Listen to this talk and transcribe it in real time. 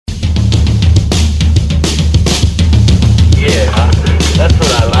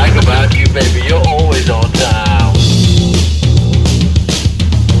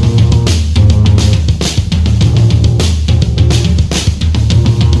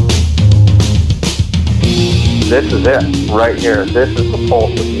this is it right here. This is the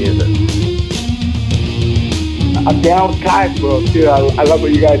pulse of music. I'm down with Kyuss World too. I love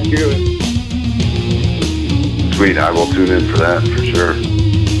what you guys do. Sweet, I will tune in for that for sure.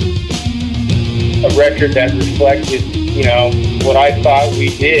 A record that reflected, you know, what I thought we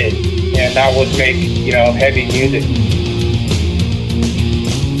did, and that was make, you know, heavy music.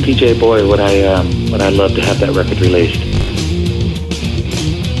 PJ, boy, would I love to have that record released.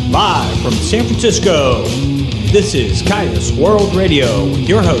 Live from San Francisco, this is Kyuss World Radio with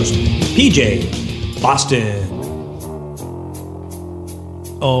your host, PJ Boston.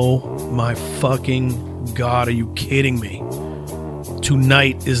 Oh my fucking God, are you kidding me?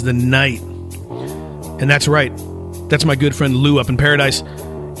 Tonight is the night. And that's right. That's my good friend Lou up in Paradise.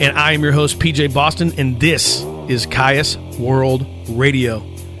 And I am your host, PJ Boston, and this is Kyuss World Radio,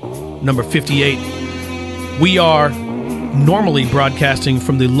 number 58. We are normally broadcasting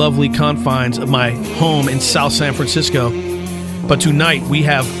from the lovely confines of my home in South San Francisco. But tonight we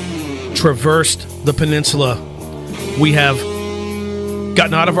have traversed the peninsula. We have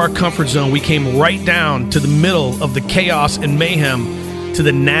gotten out of our comfort zone. We came right down to the middle of the chaos and mayhem, to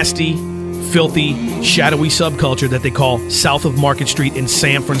the nasty, filthy, shadowy subculture that they call South of Market Street in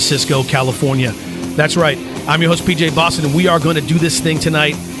San Francisco, California. That's right. I'm your host, PJ Boston, and we are going to do this thing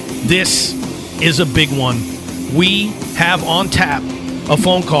tonight. This is a big one. We have on tap a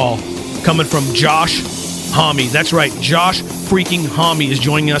phone call coming from Josh Homme. That's right. Josh freaking Homme is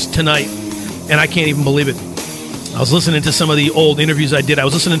joining us tonight, and I can't even believe it. I was listening to some of the old interviews I did. I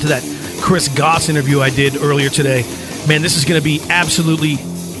was listening to that Chris Goss interview I did earlier today. Man, this is going to be absolutely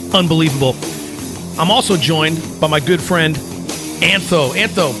unbelievable. I'm also joined by my good friend, Antho.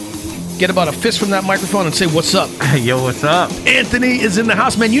 Antho, get about a fist from that microphone and say, what's up? Yo, what's up? Anthony is in the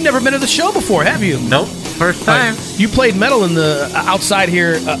house. Man, you've never been to the show before, have you? Nope. First time. You played metal in the outside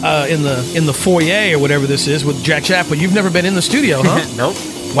here in the foyer or whatever this is with Jack Chapp, but you've never been in the studio, huh? Nope.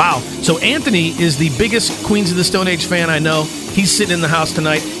 Wow. So Anthony is the biggest Queens of the Stone Age fan I know. He's sitting in the house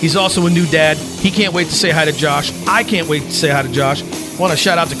tonight. He's also a new dad. He can't wait to say hi to Josh. I can't wait to say hi to Josh. I want to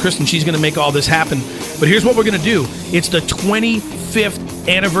shout out to Kristen. She's going to make all this happen. But here's what we're going to do. It's the 25th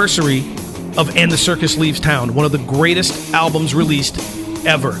anniversary of And the Circus Leaves Town, one of the greatest albums released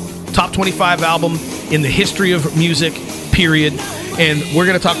ever. Top 25 album in the history of music, period. And we're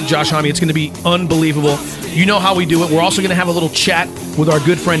going to talk to Josh Homme. It's going to be unbelievable. You know how we do it. We're also going to have a little chat with our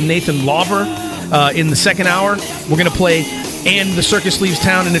good friend Nathan Lawver in the second hour. We're going to play And the Circus Leaves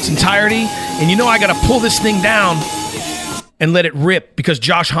Town in its entirety. And you know I got to pull this thing down and let it rip because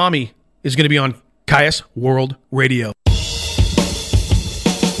Josh Homme is going to be on Kyuss World Radio.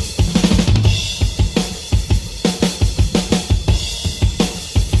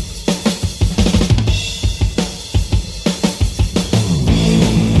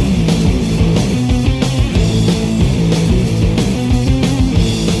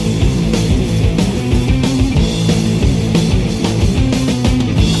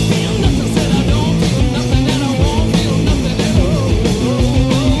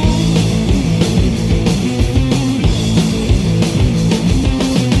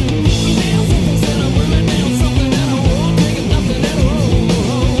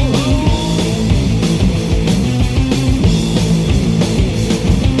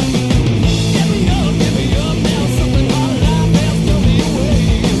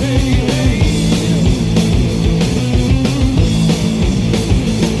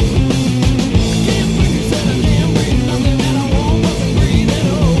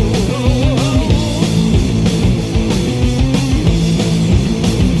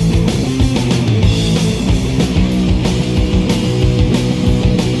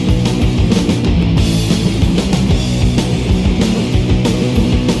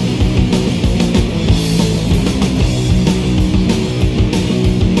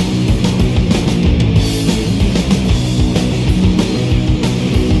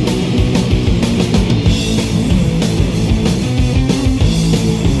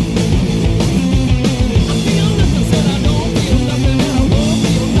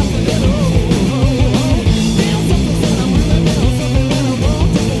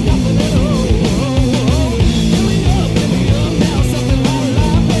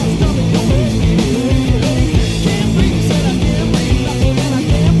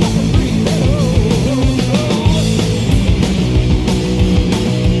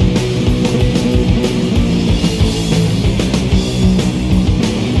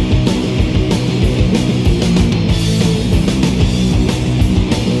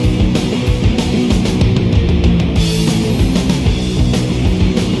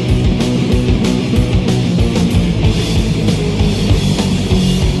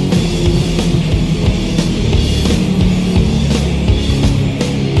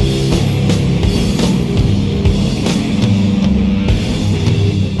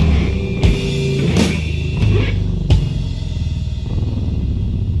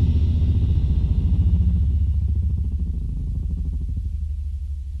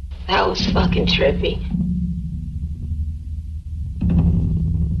 That was fucking trippy.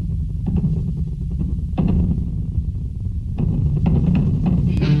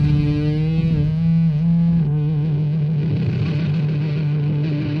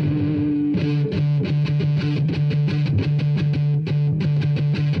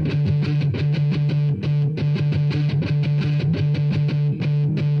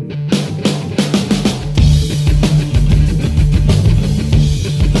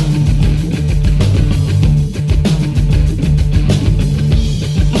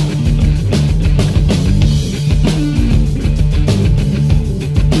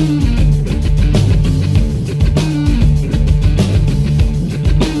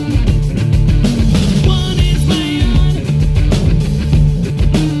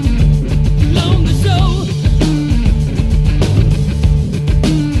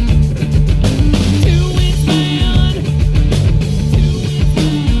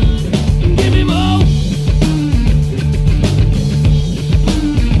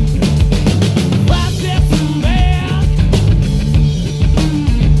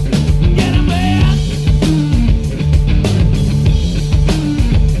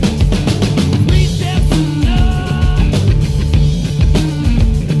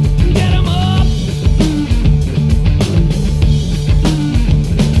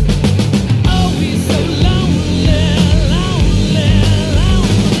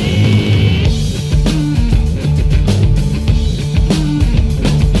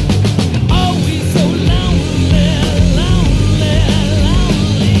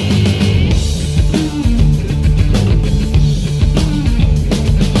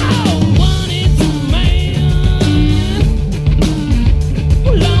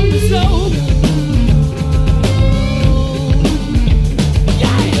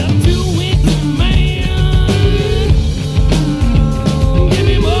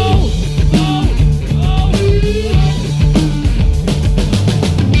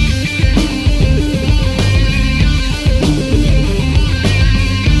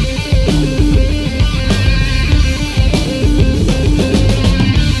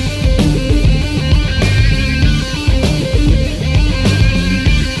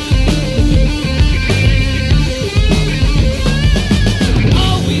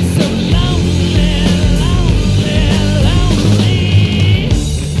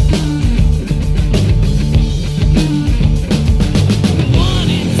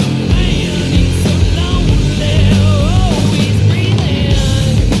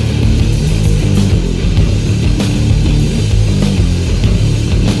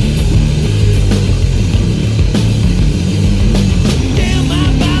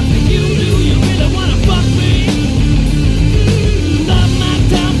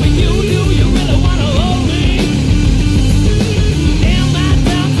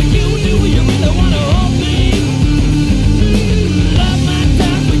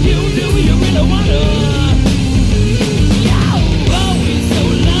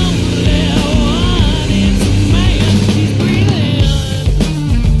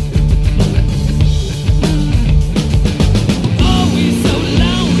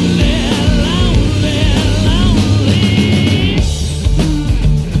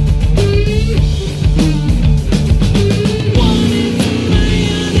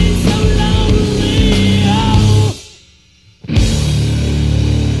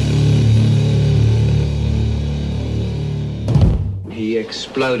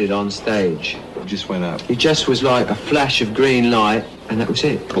 Exploded on stage. It just went up. It just was like a flash of green light, and that was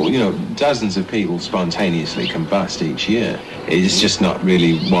it. Well, you know, dozens of people spontaneously combust each year. It's just not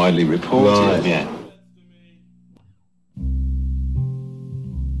really widely reported yet.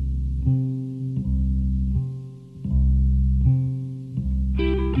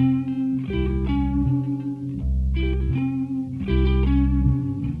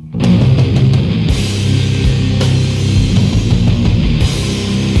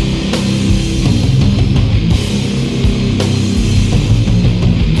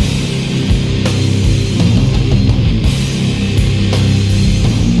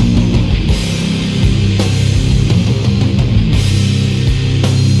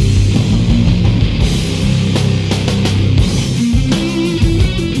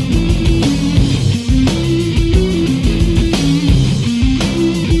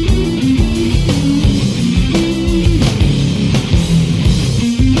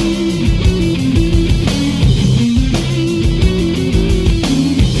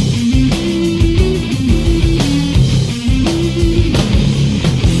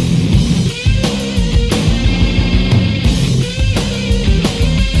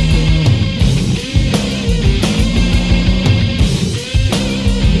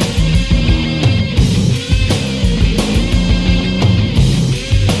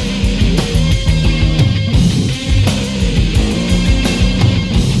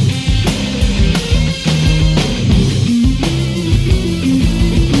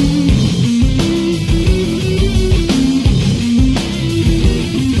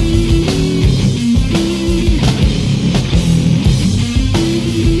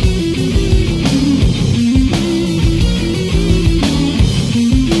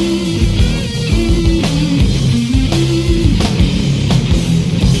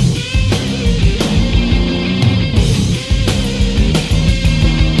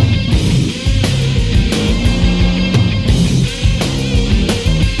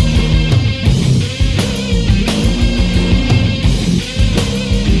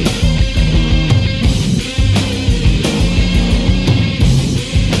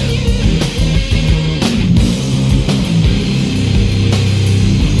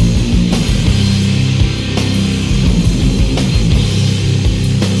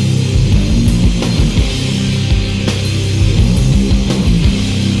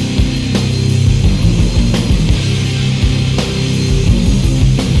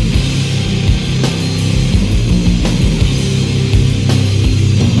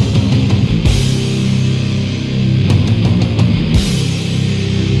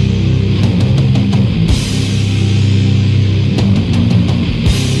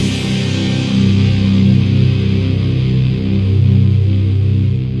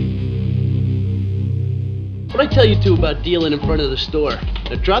 tell you two about dealing in front of the store.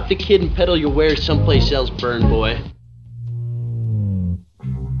 Now drop the kid and peddle your wares someplace else, burn boy.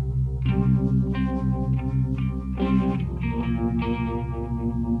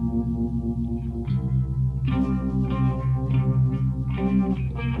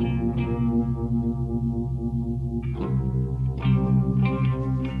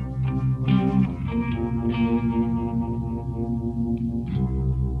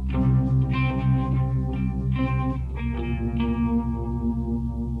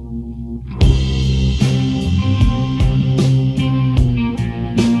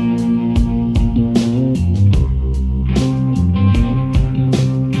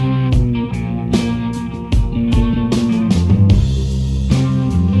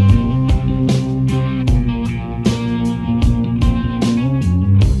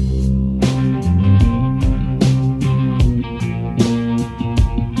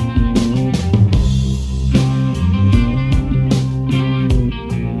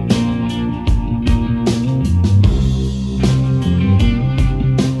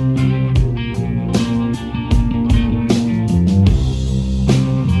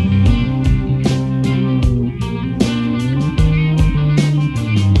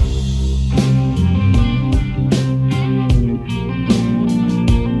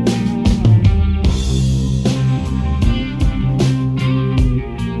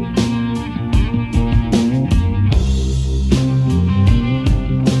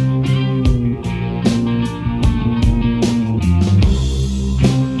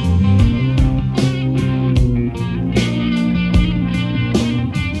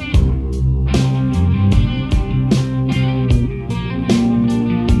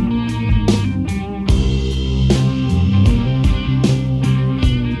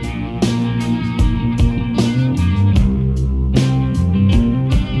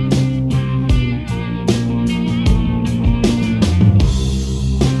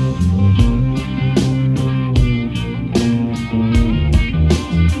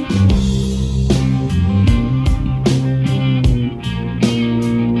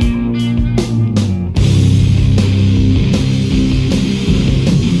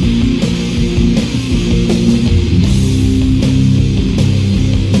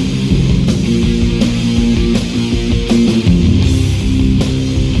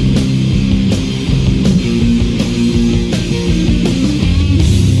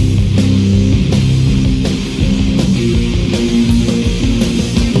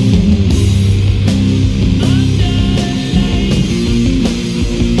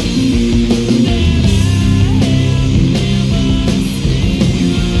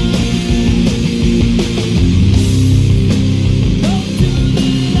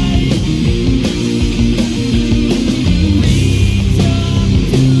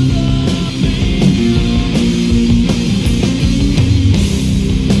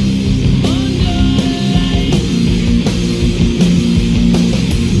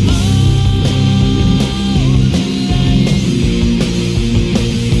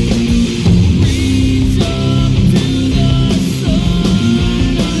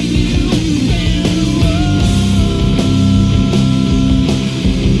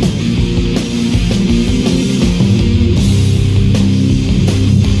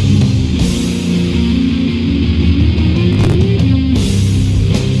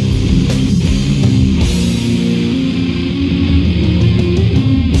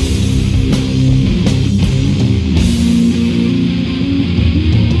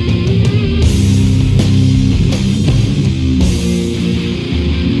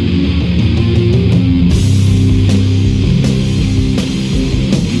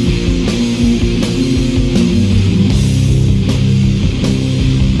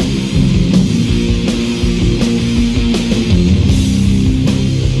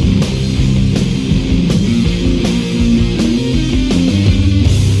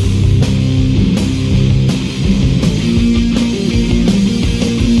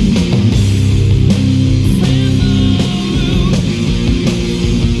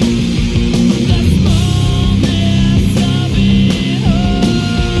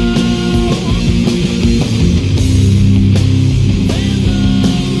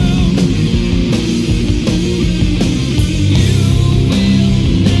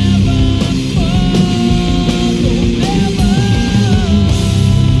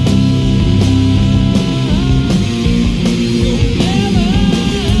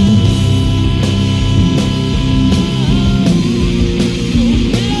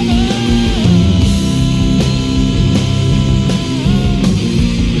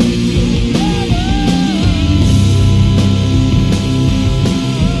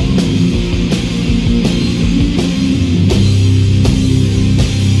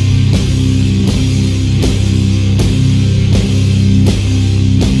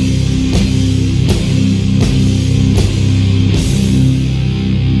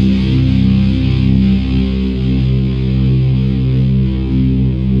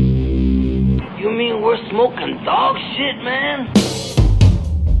 more smoking dog shit, man?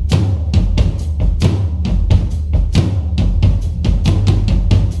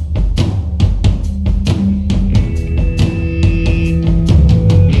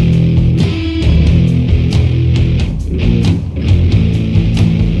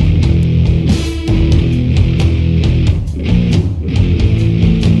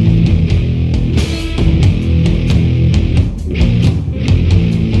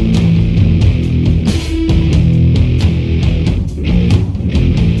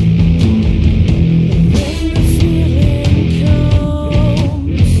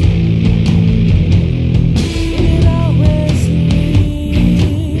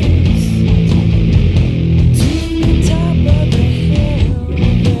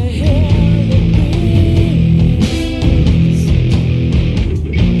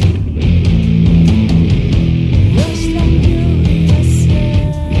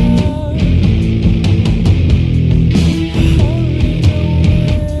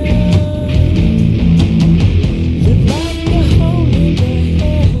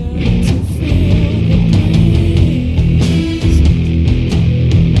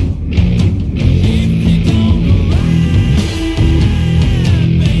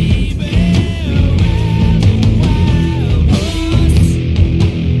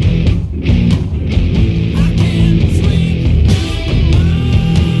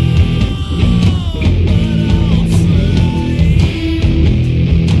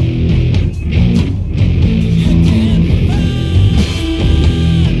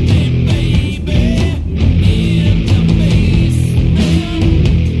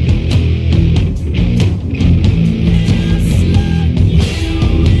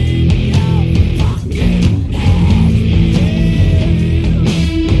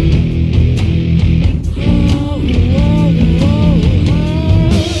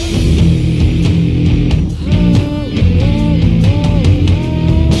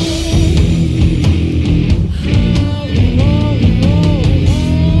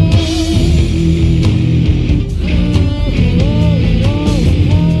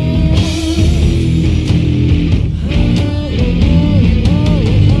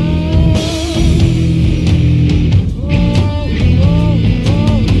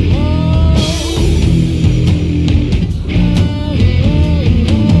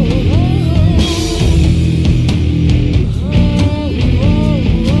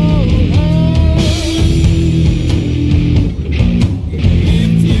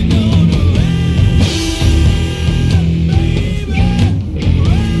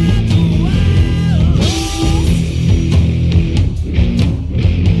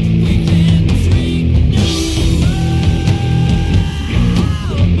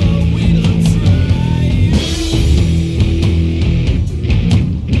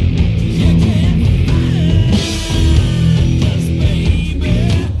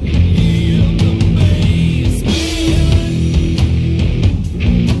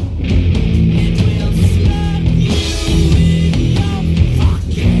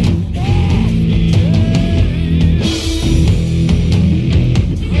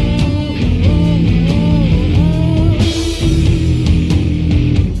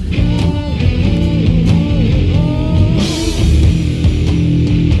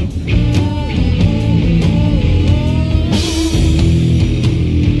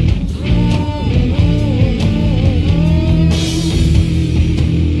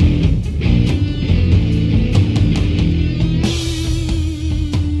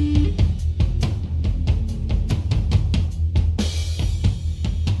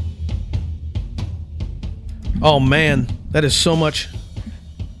 Oh, man, that is so much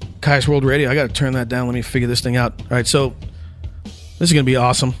Kyuss World Radio. I got to turn that down. Let me figure this thing out. All right, so this is going to be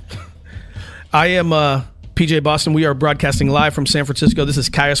awesome. I am PJ Boston. We are broadcasting live from San Francisco. This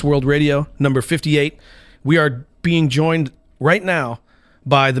is Kyuss World Radio, number 58. We are being joined right now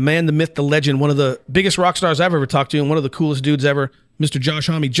by the man, the myth, the legend, one of the biggest rock stars I've ever talked to, and one of the coolest dudes ever, Mr. Josh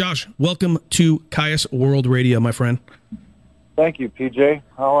Homme. Josh, welcome to Kyuss World Radio, my friend. Thank you, PJ.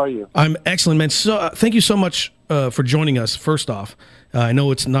 How are you? I'm excellent, man. So thank you so much for joining us. First off, I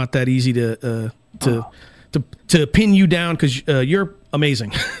know it's not that easy to pin you down because you're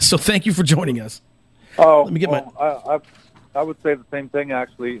amazing. So thank you for joining us. Oh, let me get I would say the same thing,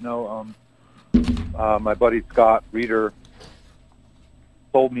 actually. You know, my buddy Scott Reeder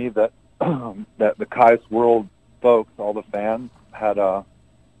told me that that the Kyuss World folks, all the fans, had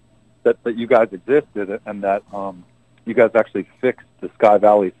that you guys existed, and that you guys actually fixed the Sky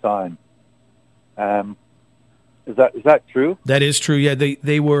Valley sign. Is that true? That is true. Yeah,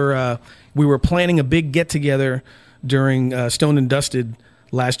 they were. We were planning a big get together during Stoned and Dusted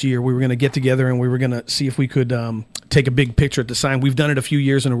last year. We were going to get together and we were going to see if we could take a big picture at the sign. We've done it a few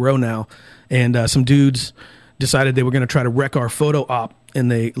years in a row now, and some dudes decided they were going to try to wreck our photo op,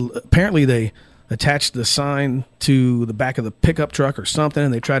 and they attached the sign to the back of the pickup truck or something,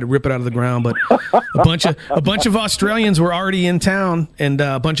 and they tried to rip it out of the ground. But a bunch of Australians were already in town, and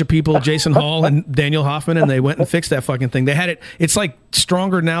a bunch of people, Jason Hall and Daniel Hoffman, and they went and fixed that fucking thing. They had it. It's like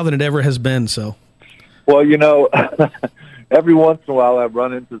stronger now than it ever has been. So, well, you know, every once in a while I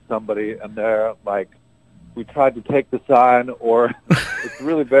run into somebody, and they're like, "We tried to take the sign," or it's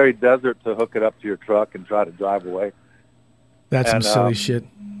really very desert to hook it up to your truck and try to drive away. That's some silly shit.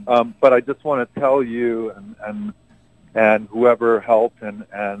 But I just want to tell you and whoever helped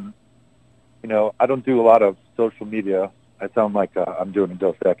and you know, I don't do a lot of social media. I sound like I'm doing a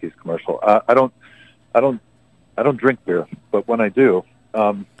Dos Equis commercial. I don't drink beer, but when I do,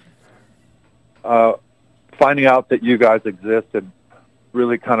 finding out that you guys existed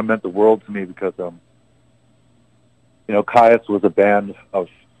really kind of meant the world to me because you know, Kyuss was a band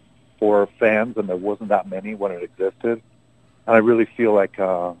for fans, and there wasn't that many when it existed. And I really feel like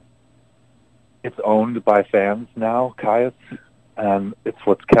it's owned by fans now, Kyuss, and it's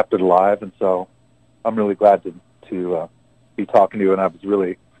what's kept it alive. And so I'm really glad to be talking to you. And I was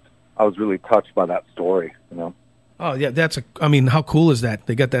really touched by that story, you know. Oh yeah, I mean, how cool is that?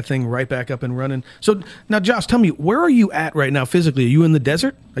 They got that thing right back up and running. So now, Josh, tell me, where are you at right now physically? Are you in the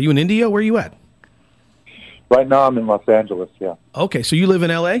desert? Are you in India? Where are you at? Right now I'm in Los Angeles, yeah. Okay, so you live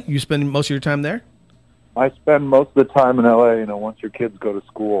in L.A.? You spend most of your time there? I spend most of the time in L.A. You know, once your kids go to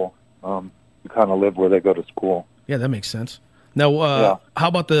school, you kind of live where they go to school. Yeah, that makes sense. Now, how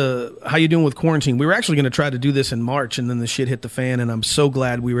about how you doing with quarantine? We were actually going to try to do this in March, and then the shit hit the fan, and I'm so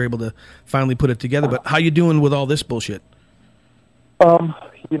glad we were able to finally put it together. But how you doing with all this bullshit?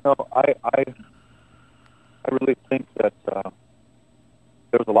 You know, I really think that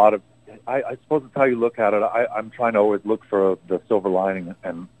there's a lot of, I suppose it's how you look at it. I'm trying to always look for the silver lining,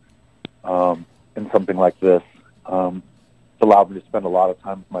 and in something like this. It's allowed me to spend a lot of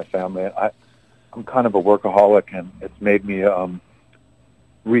time with my family. I'm kind of a workaholic, and it's made me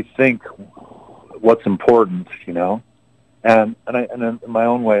rethink what's important, you know. And in my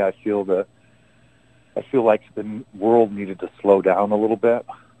own way, I feel like the world needed to slow down a little bit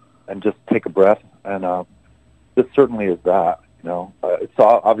and just take a breath. And this certainly is that, you know. It's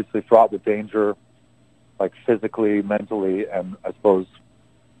obviously fraught with danger, like physically, mentally, and I suppose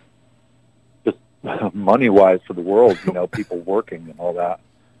just money-wise for the world, you know, people working and all that.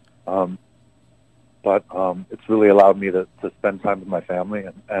 But it's really allowed me to spend time with my family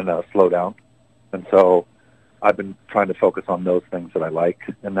and slow down. And so I've been trying to focus on those things that I like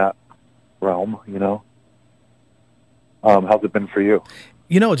in that realm, you know. How's it been for you?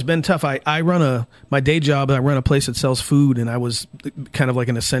 You know, it's been tough. I run my day job, I run a place that sells food, and I was kind of like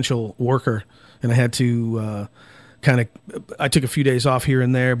an essential worker, and I had to I took a few days off here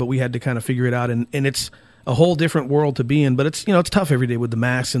and there, but we had to kind of figure it out, and it's a whole different world to be in, but it's, you know, it's tough every day with the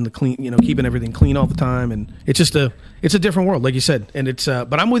masks and the clean, you know, keeping everything clean all the time. And it's just it's a different world, like you said. And it's,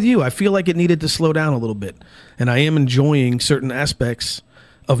 but I'm with you. I feel like it needed to slow down a little bit, and I am enjoying certain aspects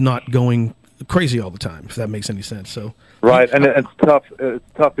of not going crazy all the time, if that makes any sense. So, right. And it's tough. It's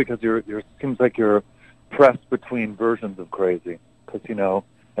tough because it seems like you're pressed between versions of crazy, because, you know,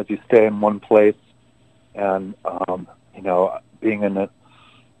 as you stay in one place and, you know, being in it,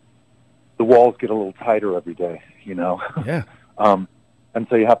 the walls get a little tighter every day, you know? Yeah. And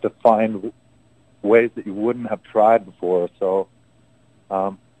so you have to find ways that you wouldn't have tried before. So,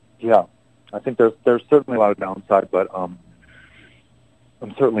 yeah, I think there's certainly a lot of downside, but I'm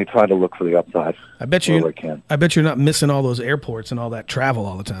certainly trying to look for the upside. I bet you're not missing all those airports and all that travel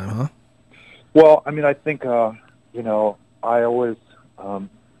all the time, huh? Well, I mean, I think, you know, I always,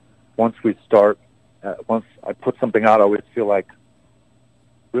 once I put something out, I always feel like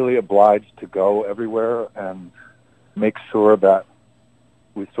really obliged to go everywhere and make sure that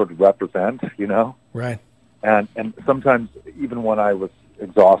we sort of represent, you know? Right. And sometimes even when I was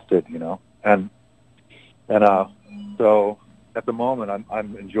exhausted, you know, and so at the moment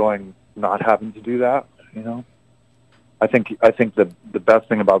I'm enjoying not having to do that, you know? I think the best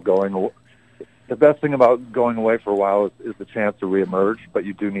thing about going away for a while is the chance to reemerge, but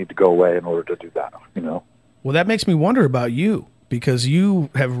you do need to go away in order to do that, you know? Well, that makes me wonder about you, because you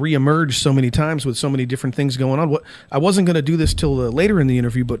have reemerged so many times with so many different things going on. I wasn't going to do this till later in the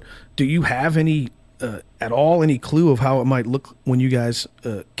interview, but do you have any clue of how it might look when you guys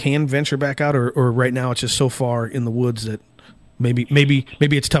can venture back out, or right now it's just so far in the woods that maybe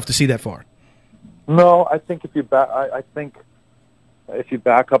it's tough to see that far? No, I think if you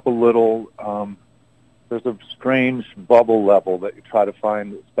back up a little, there's a strange bubble level that you try to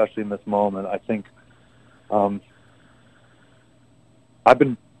find, especially in this moment. I think I've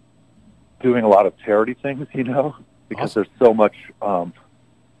been doing a lot of charity things, because there's so much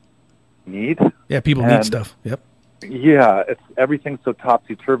need. Yeah, people need stuff. Yep. Yeah, everything's so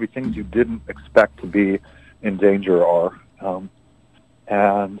topsy-turvy. Things you didn't expect to be in danger are.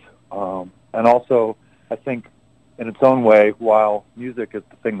 And also, I think, in its own way, while music is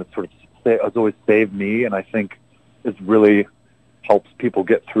the thing that sort of has always saved me, and I think is really helps people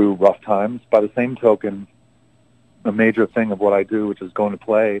get through rough times, by the same token, a major thing of what I do, which is going to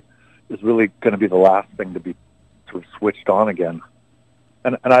play, is really going to be the last thing to be sort of switched on again.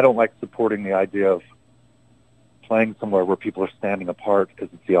 And I don't like supporting the idea of playing somewhere where people are standing apart because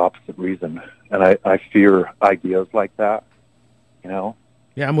it's the opposite reason. And I fear ideas like that, Yeah,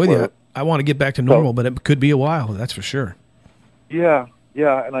 I'm with you. I want to get back to normal, but it could be a while, that's for sure. Yeah,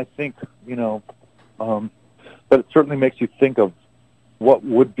 and I think, but it certainly makes you think of what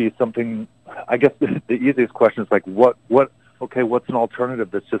would be something. I guess the easiest question is like, what's an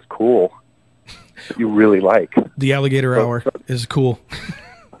alternative that's just cool that you really like? The Alligator Hour is cool.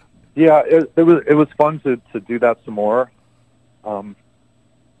 Yeah, it was fun to do that some more, and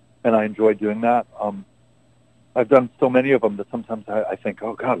I enjoy doing that. I've done so many of them that sometimes I think,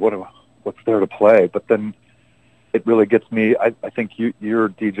 oh God, what's there to play? But then it really gets me. I think you're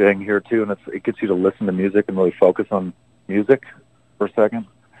DJing here too, and it gets you to listen to music and really focus on music for a second.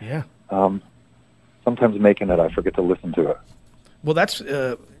 Yeah. Sometimes making it, I forget to listen to it. Well, that's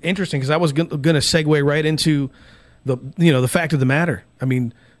interesting, because I was going to segue right into the fact of the matter. I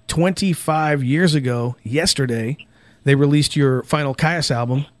mean, 25 years ago, yesterday, they released your final Kyuss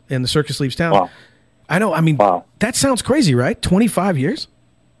album, and the Circus Leaves Town. Wow. I know. I mean, That sounds crazy, right? 25 years?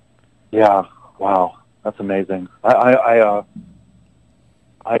 Yeah. Wow. That's amazing. I'm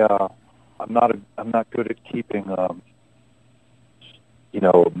not good at keeping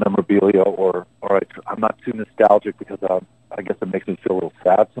memorabilia, or I'm not too nostalgic, because I guess it makes me feel a little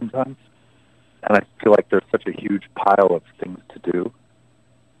sad sometimes, and I feel like there's such a huge pile of things to do,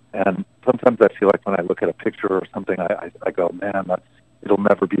 and sometimes I feel like when I look at a picture or something, I go, man, it'll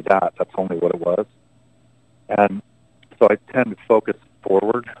never be that. That's only what it was, and so I tend to focus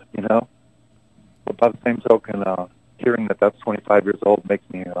forward, But by the same token, hearing that that's 25 years old makes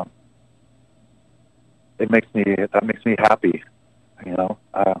me makes me happy.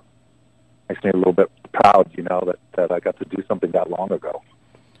 Makes me a little bit proud, that I got to do something that long ago,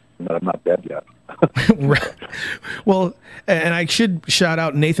 and that I'm not dead yet. Right. Well, and I should shout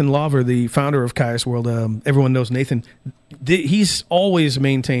out Nathan Lawver, the founder of Kyuss World. Everyone knows Nathan. He's always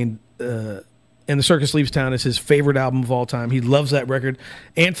maintained and the Circus Leaves Town is his favorite album of all time. He loves that record.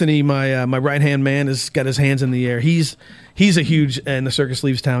 Anthony, my right-hand man, has got his hands in the air. He's a huge and the Circus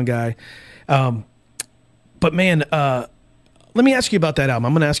Leaves Town guy. But man, let me ask you about that album.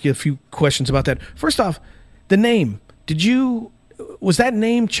 I'm going to ask you a few questions about that. First off, the name. Was that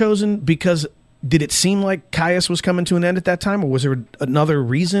name chosen because did it seem like Kyuss was coming to an end at that time, or was there another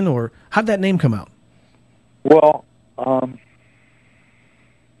reason, or how'd that name come out? Well,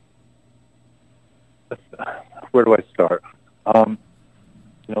 where do I start?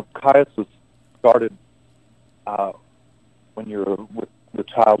 Kyuss was started when you're with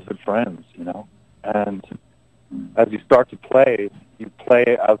childhood friends, and as you start to play, you play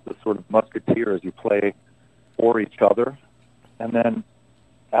as the sort of musketeers. You play for each other, and then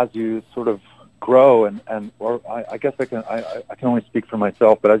as you sort of grow, I guess I can only speak for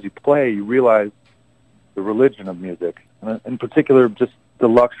myself, but as you play, you realize the religion of music, and in particular, just the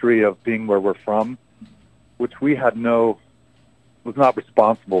luxury of being where we're from, which we had was not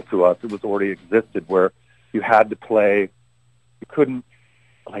responsible to us. It was already existed, where you had to play. You couldn't,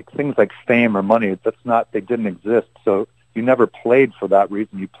 like things like fame or money, they didn't exist. So you never played for that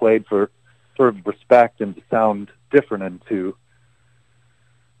reason. You played for sort of respect and to sound different, and to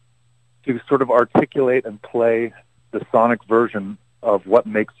sort of articulate and play the sonic version of what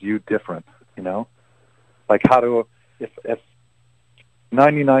makes you different, Like if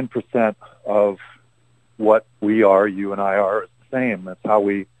 99% of what we are, you and I are, is the same. That's how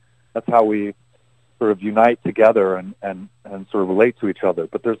we sort of unite together and sort of relate to each other.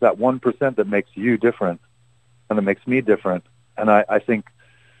 But there's that 1% that makes you different and that makes me different. And I think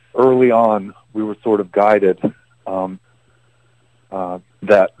early on we were sort of guided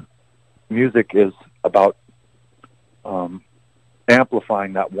that music is about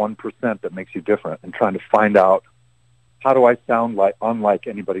amplifying that 1% that makes you different and trying to find out, how do I sound like unlike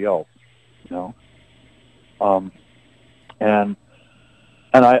anybody else,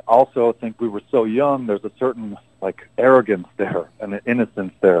 And I also think we were so young, there's a certain arrogance there and an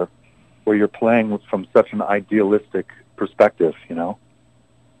innocence there where you're playing from such an idealistic perspective, you know.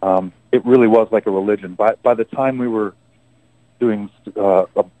 It really was like a religion. By the time we were doing,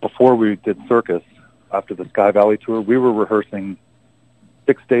 before we did Circus, after the Sky Valley tour, we were rehearsing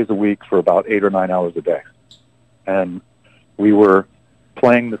 6 days a week for about 8 or 9 hours a day. And we were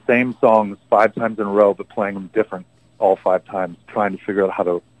playing the same songs 5 times in a row, but playing them different all 5 times, trying to figure out how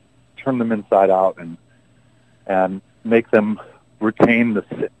to turn them inside out and make them retain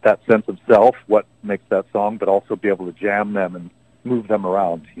that sense of self, what makes that song, but also be able to jam them and move them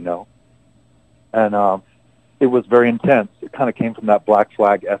around, you know. And it was very intense. It kind of came from that Black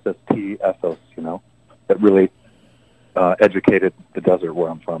Flag SST ethos, you know, that really educated the desert where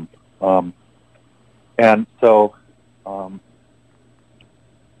I'm from. And so, you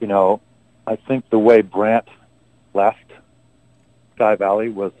know, I think the way Brant left Sky Valley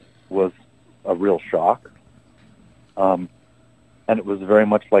was a real shock. And it was very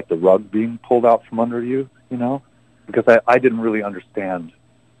much like the rug being pulled out from under you, you know, because I didn't really understand.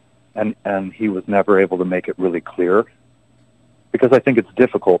 And he was never able to make it really clear, because I think it's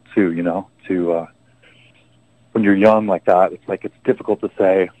difficult too, you know, to, when you're young like that, it's like, it's difficult to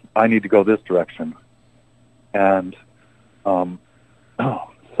say, I need to go this direction. And,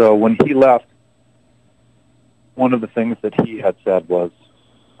 so when he left, one of the things that he had said was,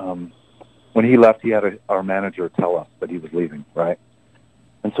 when he left, he had our manager tell us that he was leaving, right?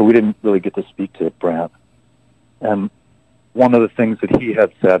 And so we didn't really get to speak to Brant. And one of the things that he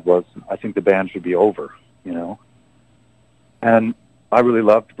had said was, I think the band should be over, you know? And I really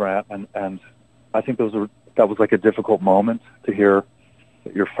loved Brant, and I think that was like a difficult moment to hear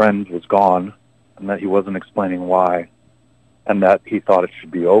that your friend was gone and that he wasn't explaining why, and that he thought it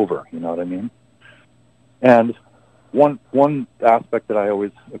should be over, you know what I mean? And one aspect that I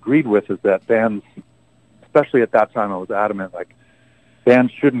always agreed with is that bands, especially at that time, I was adamant, like,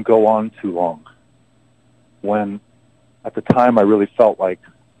 bands shouldn't go on too long. When, at the time, I really felt like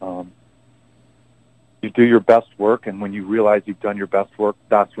you do your best work, and when you realize you've done your best work,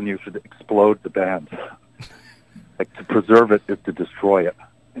 that's when you should explode the band. Like, to preserve it is to destroy it,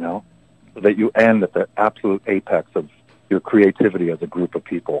 you know, so that you end at the absolute apex of your creativity as a group of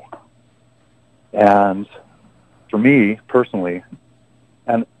people. And for me, personally,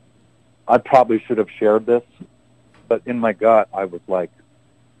 and I probably should have shared this, but in my gut, I was like,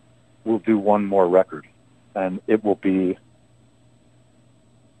 we'll do one more record, and it will be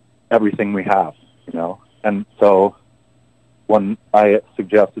everything we have, you know? And so when I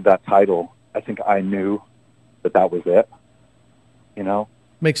suggested that title, I think I knew that was it, you know?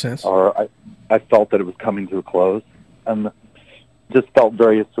 Makes sense. Or I felt that it was coming to a close, and just felt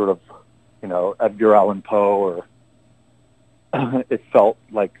very sort of, you know, Edgar Allan Poe, or it felt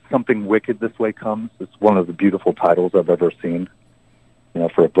like Something Wicked This Way Comes. It's one of the beautiful titles I've ever seen, you know,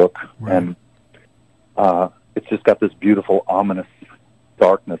 for a book. Right. And it's just got this beautiful, ominous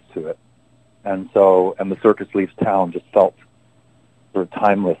darkness to it. And so, and The Circus Leaves Town just felt sort of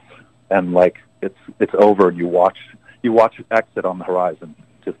timeless, and like it's over, and you watch it exit on the horizon,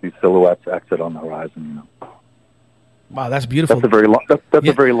 just these silhouettes exit on the horizon, you know. Wow, that's beautiful. That's a very long. That's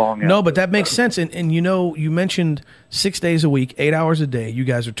a very long answer. No, but that makes sense. And you know, you mentioned 6 days a week, 8 hours a day. You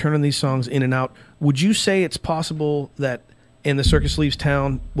guys are turning these songs in and out. Would you say it's possible that in The Circus Leaves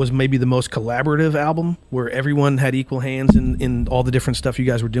Town was maybe the most collaborative album, where everyone had equal hands in all the different stuff you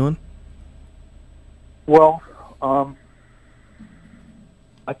guys were doing? Well,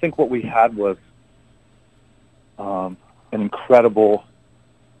 I think what we had was an incredible.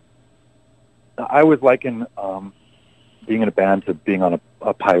 I was liken being in a band to being on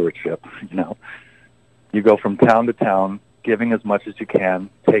a pirate ship, you know. You go from town to town, giving as much as you can,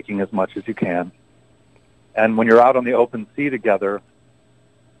 taking as much as you can. And when you're out on the open sea together,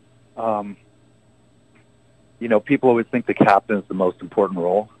 you know, people always think the captain is the most important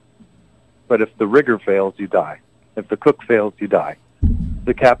role. But if the rigger fails, you die. If the cook fails, you die. If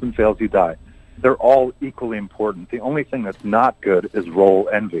the captain fails, you die. They're all equally important. The only thing that's not good is role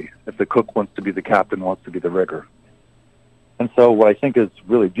envy. If the cook wants to be the captain, wants to be the rigger. And so what I think is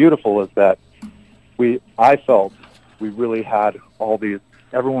really beautiful is that I felt we really had all these,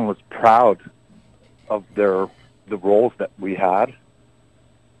 everyone was proud of the roles that we had.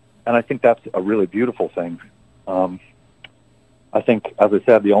 And I think that's a really beautiful thing. I think, as I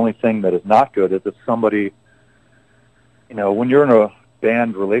said, the only thing that is not good is if somebody, you know, when you're in a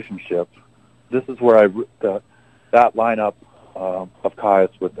band relationship, this is where that lineup of Kyuss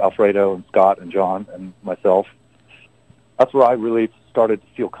with Alfredo and Scott and John and myself, that's where I really started to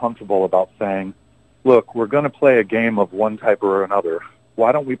feel comfortable about saying, look, we're going to play a game of one type or another.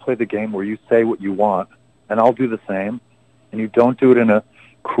 Why don't we play the game where you say what you want, and I'll do the same, and you don't do it in a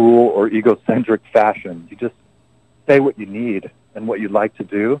cruel or egocentric fashion. You just say what you need and what you'd like to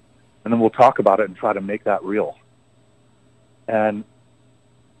do, and then we'll talk about it and try to make that real. And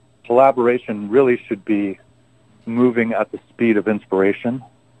collaboration really should be moving at the speed of inspiration,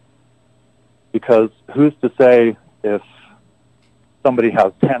 because who's to say if somebody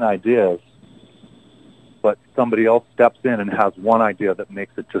has 10 ideas, but somebody else steps in and has one idea that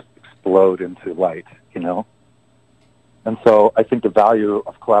makes it just explode into light, you know? And so I think the value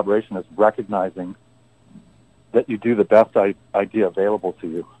of collaboration is recognizing that you do the best idea available to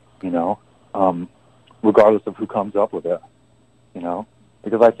you, you know, regardless of who comes up with it, you know?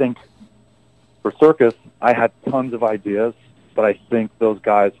 Because I think for Circus, I had tons of ideas, but I think those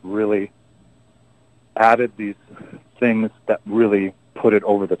guys really added these things that really put it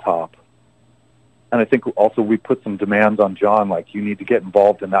over the top. And I think also we put some demands on John, like you need to get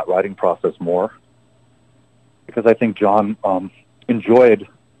involved in that writing process more. Because I think John enjoyed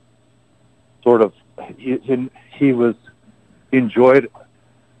sort of, he enjoyed,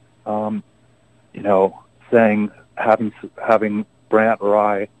 you know, saying, having Brant or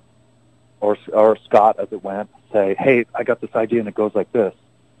I, or Scott as it went, say, hey, I got this idea and it goes like this.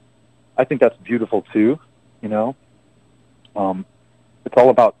 I think that's beautiful too, you know. It's all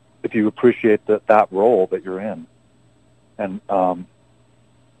about if you appreciate that role that you're in. And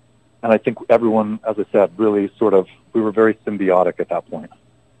I think everyone, as I said, really sort of, we were very symbiotic at that point.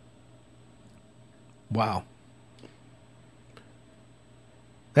 Wow.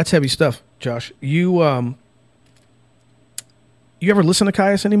 That's heavy stuff, Josh. You ever listen to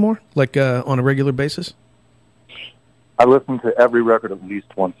Kyuss anymore, like on a regular basis? I listen to every record at least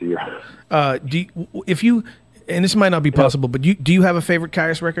once a year. If you, and this might not be possible, but do you have a favorite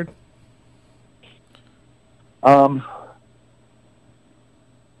Kyuss record?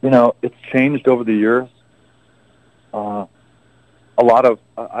 You know, it's changed over the years. I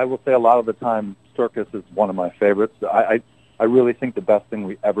will say a lot of the time, Circus is one of my favorites. I really think the best thing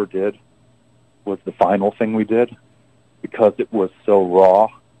we ever did was the final thing we did, because it was so raw,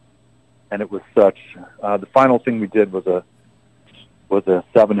 and it was such. The final thing we did was a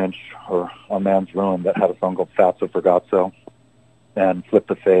 7-inch or A Man's Ruin that had a song called Fatso Forgazzo, and Flip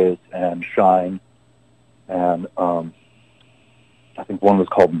the Phase and Shine, and I think one was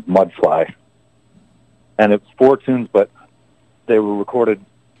called Mudfly. And it's 4 tunes, but they were recorded.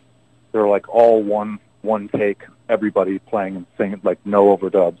 They were like all one take, everybody playing and singing, like no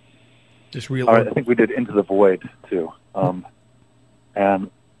overdubs. Just real. I think we did Into the Void too,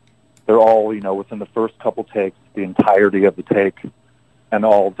 and they're all, you know, within the first couple takes, the entirety of the take, and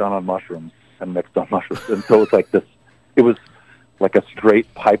all done on mushrooms and mixed on mushrooms. And so it's like this. It was like a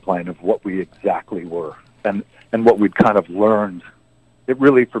straight pipeline of what we exactly were, and what we'd kind of learned. It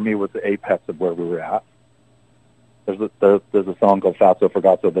really, for me, was the apex of where we were at. There's a song called Fatso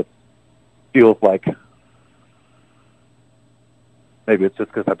Forgazzo that feels like, maybe it's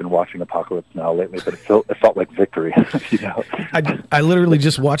just because I've been watching Apocalypse Now lately, but it felt like victory. You know? I literally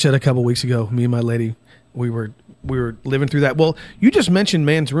just watched it a couple weeks ago. Me and my lady, we were living through that. Well, you just mentioned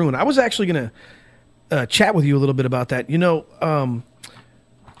Man's Ruin. I was actually going to chat with you a little bit about that. You know,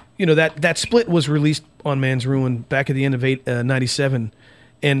 that split was released on Man's Ruin back at the end of 97,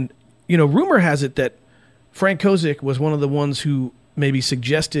 and you know, rumor has it that Frank Kozik was one of the ones who maybe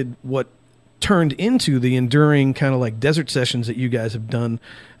suggested what turned into the enduring kind of like desert sessions that you guys have done.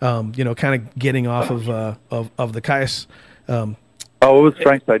 You know, kind of getting off of the Kyuss. It was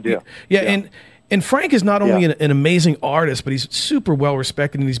Frank's idea. Yeah. And Frank is not only an amazing artist, but he's super well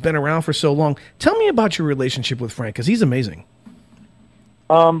respected, and he's been around for so long. Tell me about your relationship with Frank, because he's amazing.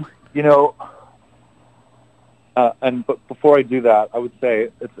 You know, but before I do that, I would say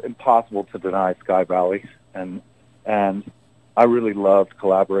it's impossible to deny Sky Valley, and I really loved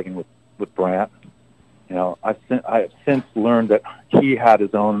collaborating with Brant. You know, I have since learned that he had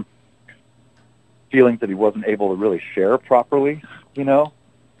his own feelings that he wasn't able to really share properly. You know,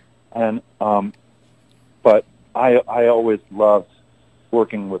 and but I always loved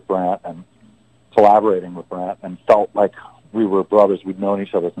working with Brant and collaborating with Brant, and felt like we were brothers. We'd known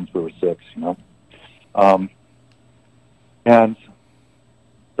each other since we were 6, you know. And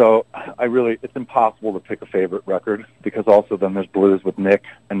so it's impossible to pick a favorite record, because also then there's Blues with Nick,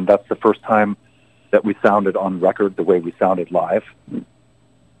 and that's the first time that we sounded on record the way we sounded live, you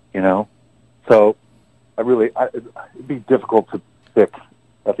know. So it'd be difficult to pick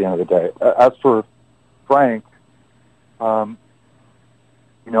at the end of the day. As for Frank, you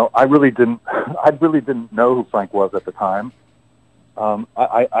know, I really didn't know who Frank was at the time.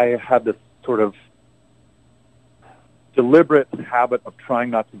 I had this sort of deliberate habit of trying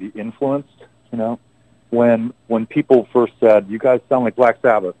not to be influenced, you know. when people first said, "You guys sound like Black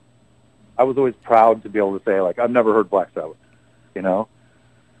Sabbath," I was always proud to be able to say, like, "I've never heard Black Sabbath," you know?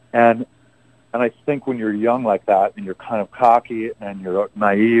 And I think when you're young like that and you're kind of cocky and you're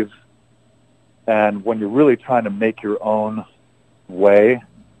naive, and when you're really trying to make your own way,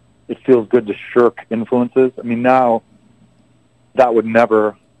 it feels good to shirk influences. I mean, now that would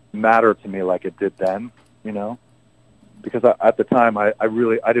never matter to me like it did then, you know? Because at the time, I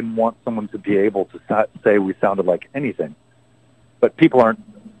didn't want someone to be able to say we sounded like anything. But people aren't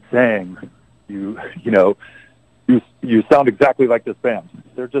saying you sound exactly like this band.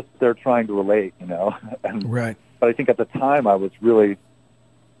 They're trying to relate, you know. Right. But I think at the time I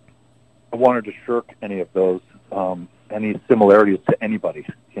wanted to shirk any of those, any similarities to anybody,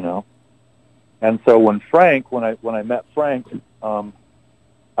 you know. And so when I met Frank,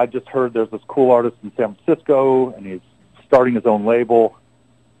 I just heard there's this cool artist in San Francisco, and he's starting his own label,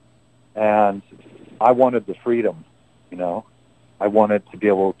 and I wanted the freedom, you know. I wanted to be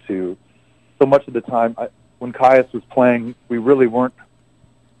able to, so much of the time, when Kyuss was playing, we really weren't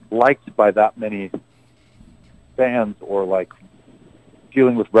liked by that many fans, or like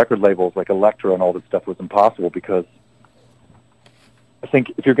dealing with record labels like Elektra and all this stuff was impossible, because I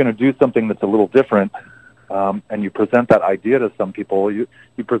think if you're going to do something that's a little different, and you present that idea to some people, you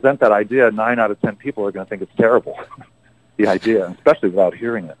present that idea, 9 out of 10 people are going to think it's terrible, the idea, especially without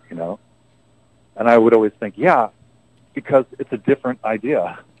hearing it, you know. And I would always think, yeah, because it's a different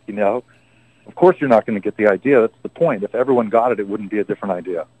idea, you know. Of course you're not going to get the idea. That's the point. If everyone got it, it wouldn't be a different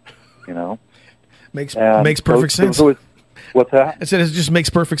idea, you know. Makes perfect sense. What's that? I said it just makes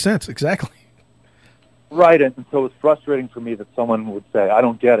perfect sense. Exactly. Right, and so it's frustrating for me that someone would say, "I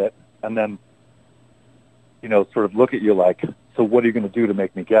don't get it," and then, you know, sort of look at you like, "So what are you going to do to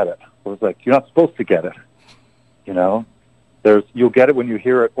make me get it?" I was like, "You're not supposed to get it, you know. You'll get it when you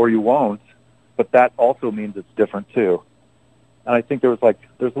hear it, or you won't, but that also means it's different too." And I think there's a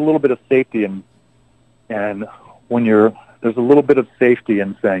little bit of safety in, and when there's a little bit of safety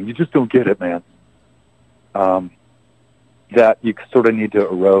in saying, "You just don't get it, man." That you sort of need to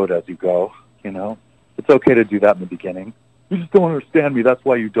erode as you go, you know. It's okay to do that in the beginning. You just don't understand me. That's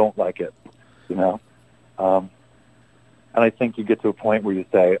why you don't like it, you know. And I think you get to a point where you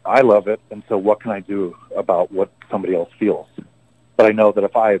say, "I love it, and so what can I do about what somebody else feels?" But I know that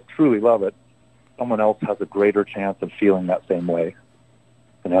if I truly love it, someone else has a greater chance of feeling that same way,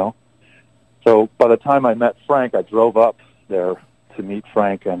 you know. So by the time I met Frank, I drove up there to meet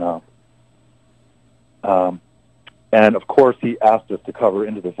Frank, and of course he asked us to cover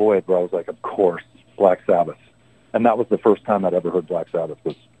Into the Void, where I was like, of course, Black Sabbath. And that was the first time I'd ever heard Black Sabbath,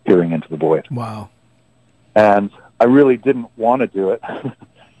 was hearing Into the Void. Wow. And I really didn't want to do it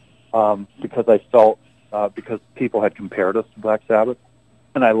because I felt, because people had compared us to Black Sabbath,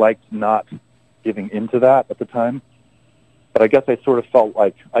 and I liked not giving into that at the time. But I guess I sort of felt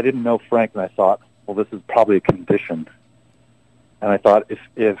like I didn't know Frank, and I thought, well, this is probably a condition. And I thought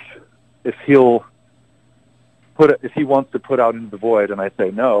if he wants to put out Into the Void and I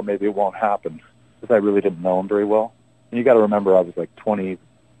say no, maybe it won't happen, because I really didn't know him very well. And you got to remember, I was like 20,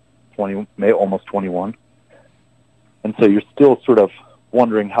 almost 21. And so you're still sort of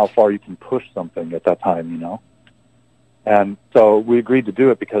wondering how far you can push something at that time, you know. And so we agreed to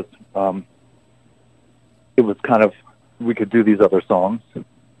do it because it was kind of, we could do these other songs,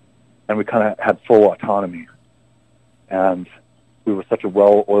 and we kind of had full autonomy. And we were such a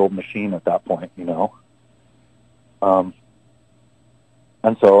well-oiled machine at that point, you know.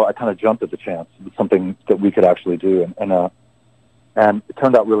 And so I kind of jumped at the chance. It was something that we could actually do, and it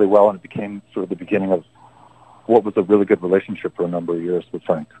turned out really well, and it became sort of the beginning of what was a really good relationship for a number of years with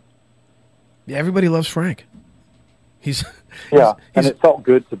Frank. Yeah, everybody loves Frank. He's and it felt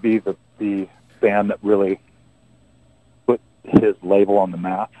good to be the band that really put his label on the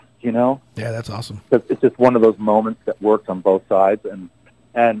map, you know? Yeah, that's awesome. It's just one of those moments that worked on both sides, and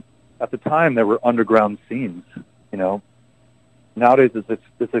at the time there were underground scenes, you know. Nowadays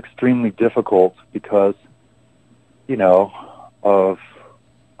it's extremely difficult because, you know, of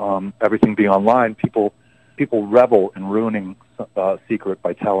everything being online. People revel in ruining secret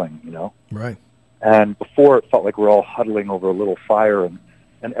by telling, you know. Right. And before, it felt like we're all huddling over a little fire,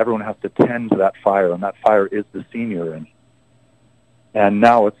 and everyone has to tend to that fire, and that fire is the scene you're in. And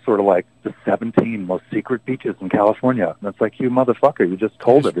now it's sort of like the 17 most secret beaches in California. And it's like, you motherfucker, you just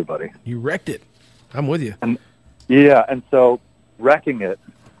told everybody. You wrecked it. I'm with you. And yeah, and so wrecking it,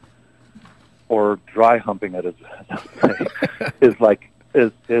 or dry humping it, as I say,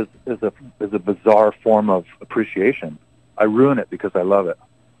 is a bizarre form of appreciation. I ruin it because I love it,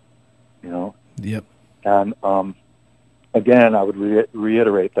 you know. Yep. And again, I would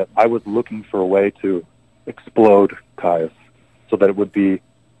reiterate that I was looking for a way to explode Kyuss so that it would be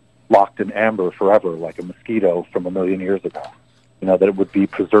locked in amber forever, like a mosquito from 1,000,000 years ago. That it would be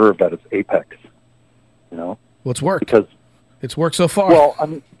preserved at its apex. Well, it's worked. Because it's worked so far. Well, I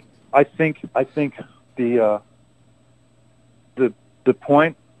mean, I think the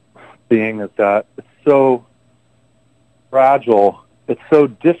point being is that it's so fragile, it's so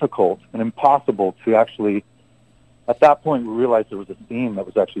difficult and impossible to actually. At that point, we realized there was a theme that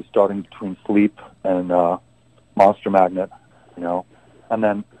was actually starting between Sleep and Monster Magnet, and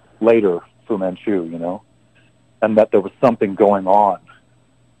then later Fu Manchu, and that there was something going on.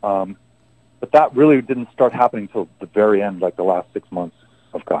 But that really didn't start happening until the very end, like the last 6 months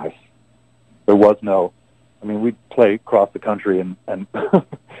of Kyuss. There was no, we'd play across the country and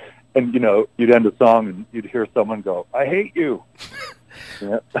and you'd end a song and you'd hear someone go, "I hate you,"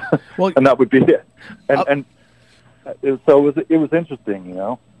 well, and that would be it. So it was interesting,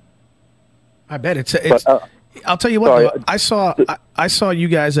 I bet it's. I'll tell you what. Sorry, I saw you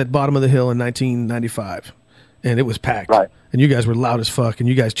guys at Bottom of the Hill in 1995, and it was packed. Right. And you guys were loud as fuck, and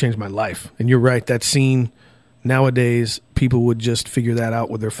you guys changed my life. And you're right. That scene nowadays, people would just figure that out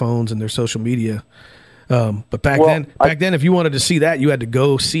with their phones and their social media. But back then, if you wanted to see that, you had to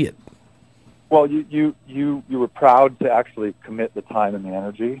go see it. Well, you were proud to actually commit the time and the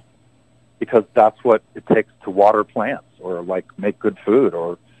energy, because that's what it takes to water plants or like make good food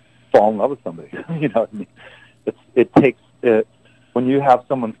or fall in love with somebody. You know what I mean? It takes it when you have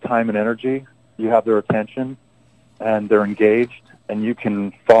someone's time and energy, you have their attention and they're engaged and you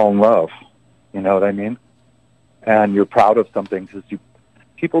can fall in love. You know what I mean? And you're proud of something because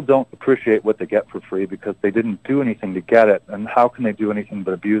people don't appreciate what they get for free because they didn't do anything to get it. And how can they do anything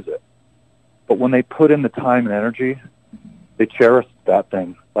but abuse it? But when they put in the time and energy, they cherish that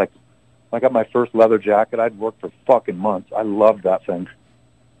thing. Like, I got my first leather jacket. I'd worked for fucking months. I loved that thing.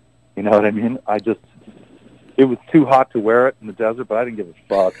 You know what I mean? It was too hot to wear it in the desert, but I didn't give a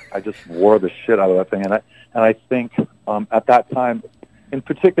fuck. I just wore the shit out of that thing. And I think at that time, in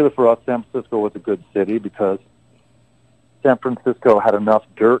particular for us, San Francisco was a good city because San Francisco had enough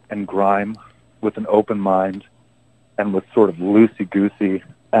dirt and grime with an open mind and was sort of loosey-goosey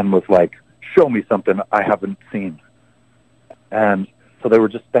and was like, show me something I haven't seen. And so they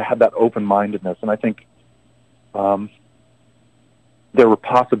had that open-mindedness. And I think there were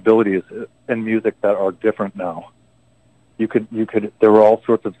possibilities in music that are different now. There were all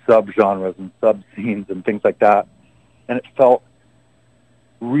sorts of sub-genres and sub-scenes and things like that. And it felt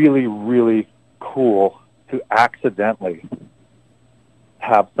really, really cool to accidentally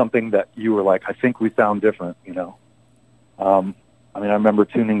have something that you were like, I think we sound different, I remember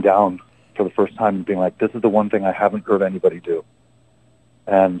tuning down for the first time and being like, this is the one thing I haven't heard anybody do.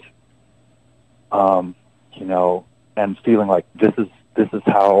 And, and feeling like this is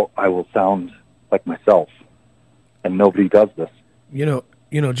how I will sound like myself. And nobody does this.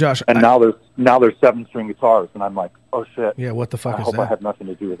 Josh. And now there's 7-string guitars, and I'm like, oh shit. Yeah, what the fuck I is hope that? I had nothing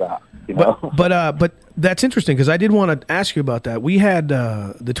to do with that. But that's interesting because I did want to ask you about that. We had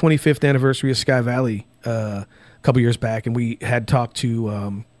the 25th anniversary of Sky Valley a couple years back, and we had talked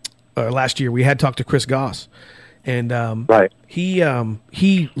to last year. We had talked to Chris Goss, and right.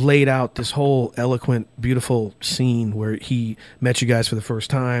 He laid out this whole eloquent, beautiful scene where he met you guys for the first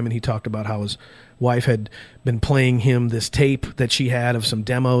time, and he talked about how his wife had been playing him this tape that she had of some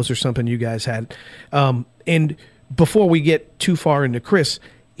demos or something you guys had. And before we get too far into Chris,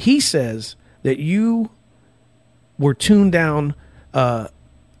 he says that you were tuned down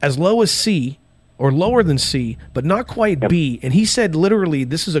as low as C or lower than C, but not quite B. And he said literally,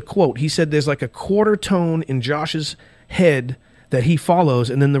 this is a quote, he said there's like a quarter tone in Josh's head that he follows,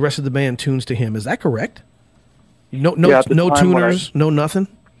 and then the rest of the band tunes to him. Is that correct? No tuners, no nothing?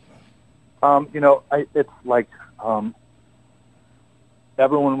 It's like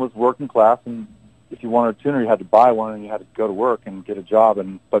everyone was working class, and if you wanted a tuner, you had to buy one, and you had to go to work and get a job.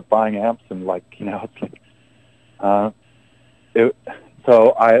 But buying amps and it's like,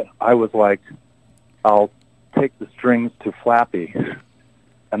 so I was like, I'll take the strings to flappy,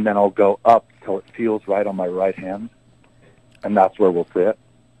 and then I'll go up till it feels right on my right hand, and that's where we'll sit.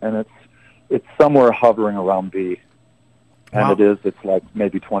 And it's somewhere hovering around B. And wow. It's like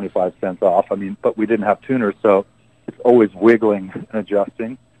maybe 25 cents off. But we didn't have tuners, so it's always wiggling and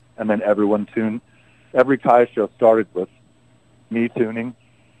adjusting. And then everyone tuned. Every Kyuss show started with me tuning,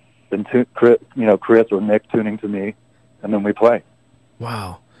 then Chris or Nick tuning to me, and then we play.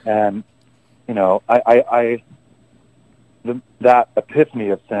 Wow. And, that epiphany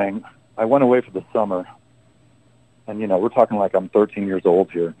of saying, I went away for the summer, and, we're talking like I'm 13 years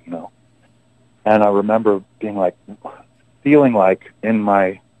old here, And I remember being like, feeling like in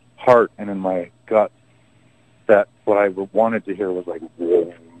my heart and in my gut what I wanted to hear was like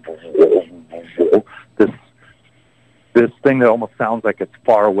whoa, whoa, whoa, whoa. This thing that almost sounds like it's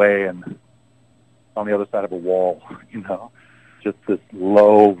far away and on the other side of a wall, you know, just this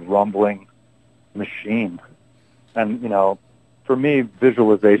low rumbling machine. And, you know, for me,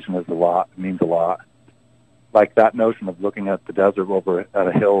 visualization is a lot. It means a lot. Like that notion of looking at the desert over at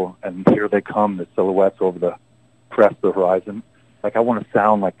a hill, and here they come, the silhouettes over the crest of the horizon. Like I want to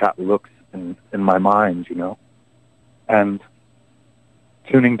sound like that looks in my mind, you know. And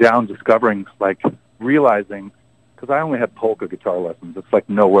tuning down, discovering, like realizing, because I only had polka guitar lessons. It's like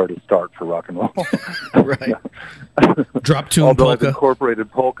nowhere to start for rock and roll. Right. Drop tune Although polka. I've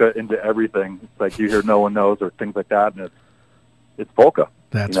incorporated polka into everything. It's like you hear No One Knows or things like that, and it's polka.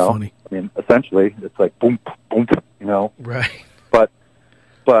 That's you know? funny. I mean, essentially, it's like boom, boom, you know. Right. But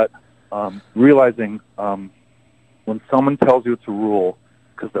realizing when someone tells you it's a rule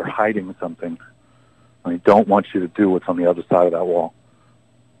because they're hiding something, and they don't want you to do what's on the other side of that wall.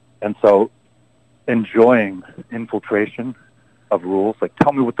 And so enjoying infiltration of rules, like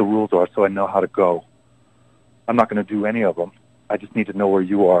tell me what the rules are so I know how to go. I'm not going to do any of them. I just need to know where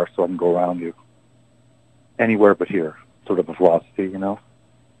you are so I can go around you. Anywhere but here, sort of a philosophy, you know.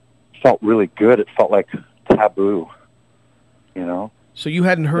 It felt really good. It felt like taboo, you know. So you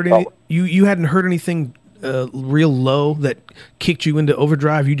hadn't heard you hadn't heard anything real low that kicked you into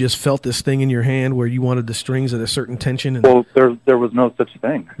overdrive. You just felt this thing in your hand where you wanted the strings at a certain tension. And well, there was no such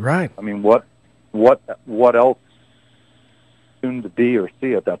thing. Right. I mean, what else soon to be or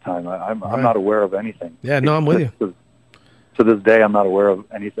see at that time? I'm not aware of anything. Yeah, no, I'm with you. To this day, I'm not aware of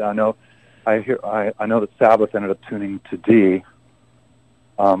anything. I know that Sabbath ended up tuning to D,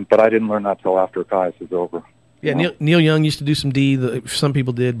 but I didn't learn that till after Kyuss was over. Yeah, Neil Young used to do some D. Some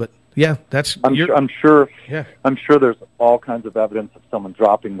people did, but yeah, that's. I'm sure. Yeah. I'm sure there's all kinds of evidence of someone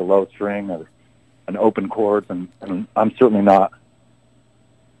dropping the low string or an open chord, and I'm certainly not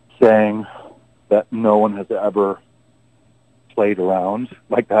saying that no one has ever played around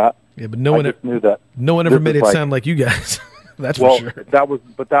like that. Yeah, but no one knew that. No one ever made it sound like you guys. That's for sure. That was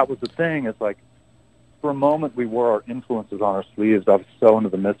the thing. Is like, for a moment we wore our influences on our sleeves. I was so into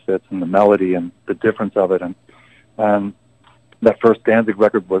the Misfits and the melody and the difference of it, and that first Danzig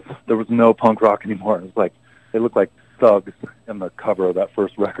record there was no punk rock anymore. It was like they looked like thugs in the cover of that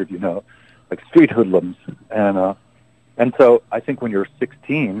first record, you know, like street hoodlums. And so I think when you're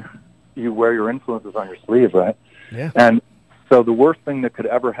 16, you wear your influences on your sleeve, right? Yeah. And so the worst thing that could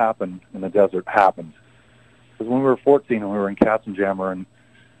ever happen in the desert happened. Because when we were 14 and we were in Katzenjammer and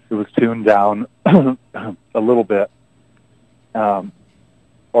it was tuned down a little bit, or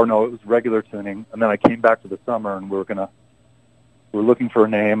no, it was regular tuning. And then I came back to the summer and we were looking for a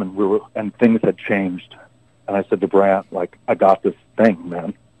name and things had changed. And I said to Brant, like, I got this thing,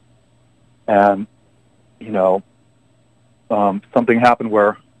 man. And, you know, something happened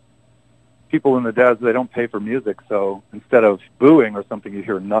where people in the desert, they don't pay for music, so instead of booing or something, you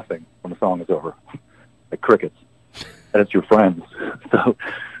hear nothing when the song is over, like crickets, and it's your friends. So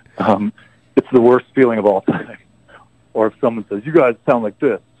it's the worst feeling of all time. Or if someone says, you guys sound like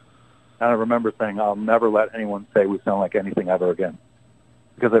this, and I remember saying, I'll never let anyone say we sound like anything ever again,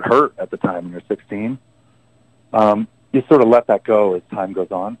 because it hurt at the time when you're 16. You sort of let that go as time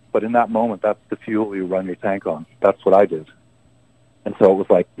goes on, but in that moment, that's the fuel you run your tank on. That's what I did. And so it was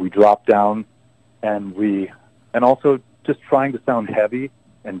like we dropped down and also just trying to sound heavy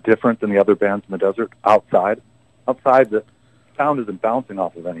and different than the other bands in the desert outside. Outside, the sound isn't bouncing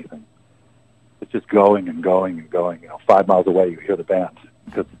off of anything. It's just going and going and going. You know, 5 miles away, you hear the band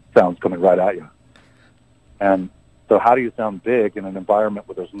because the sound's coming right at you. And so how do you sound big in an environment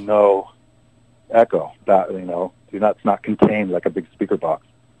where there's no echo? That, you know, that's not contained like a big speaker box.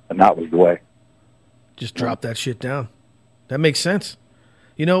 And that was the way. Just drop that shit down. That makes sense.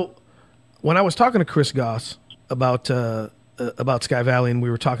 You know, when I was talking to Chris Goss about Sky Valley, and we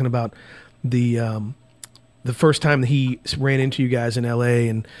were talking about the first time that he ran into you guys in L.A.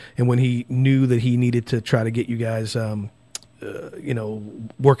 and when he knew that he needed to try to get you guys, you know,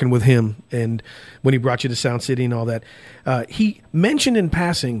 working with him, and when he brought you to Sound City and all that, he mentioned in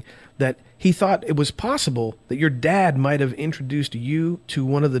passing that he thought it was possible that your dad might have introduced you to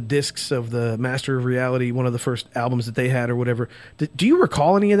one of the discs of the Master of Reality, one of the first albums that they had or whatever. Do you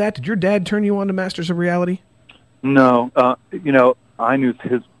recall any of that? Did your dad turn you on to Masters of Reality? No. You know, I knew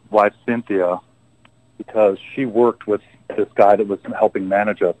his wife, Cynthia, because she worked with this guy that was helping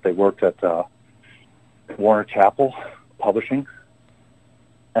manage us. They worked at Warner Chappell Publishing.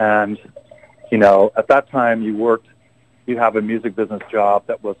 And, you know, at that time you have a music business job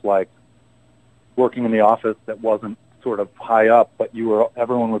that was like working in the office that wasn't sort of high up, but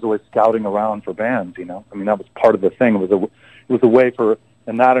everyone was always scouting around for bands, you know? I mean, that was part of the thing. It was a way for,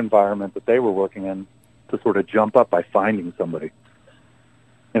 in that environment that they were working in, to sort of jump up by finding somebody.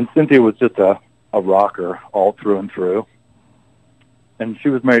 And Cynthia was just a rocker all through and through. And she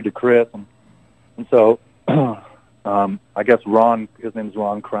was married to Chris, and so I guess Ron, his name is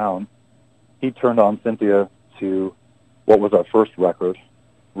Ron Crown, he turned on Cynthia to what was our first record,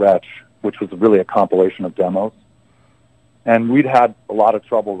 Wretch, which was really a compilation of demos. And we'd had a lot of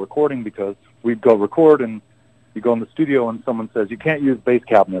trouble recording because we'd go record and you go in the studio and someone says, you can't use bass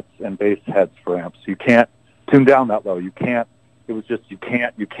cabinets and bass heads for amps. You can't tune down that low. You can't. It was just, you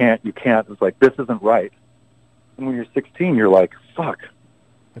can't. It was like, this isn't right. And when you're 16, you're like, fuck.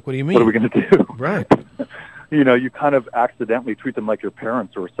 Like, what do you mean? What are we going to do? Right. You know, you kind of accidentally treat them like your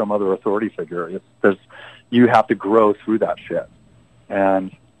parents or some other authority figure. You have to grow through that shit.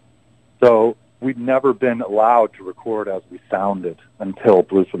 And so we'd never been allowed to record as we sounded until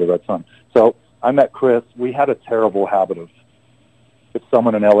Blues for the Red Sun. So I met Chris. We had a terrible habit of, if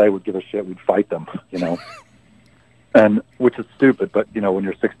someone in L.A. would give a shit, we'd fight them, you know. And which is stupid, but, you know, when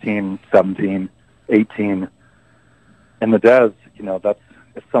you're 16, 17, 18, in the Des, you know, that's,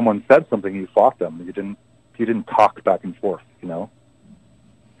 if someone said something, you fought them. You didn't talk back and forth, you know.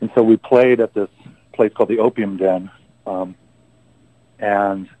 And so we played at this place called the Opium Den,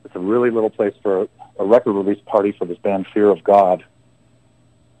 and it's a really little place for a record release party for this band Fear of God.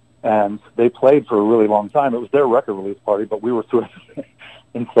 And they played for a really long time. It was their record release party, but we were sort of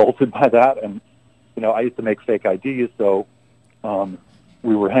insulted by that. And, you know, I used to make fake IDs, so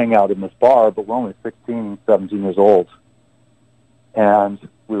we were hanging out in this bar, but we're only 16, 17 years old. And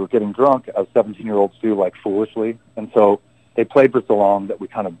we were getting drunk, as 17-year-olds do, like, foolishly. And so they played for so long that we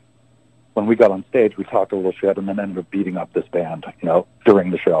kind of, when we got on stage, we talked a little shit and then ended up beating up this band, you know, during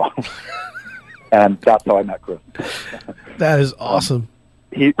the show. And that's how I met Chris. That is awesome.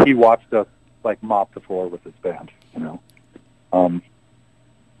 He watched us, like, mop the floor with his band, you know.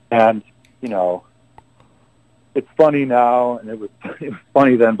 And, you know, it's funny now, and it was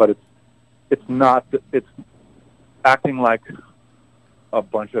funny then, but it's not, it's acting like a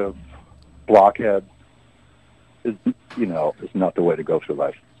bunch of blockheads is not the way to go through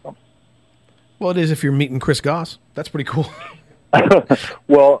life. So. Well, it is if you're meeting Chris Goss. That's pretty cool.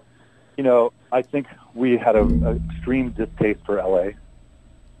 Well, you know, I think we had an extreme distaste for L.A.,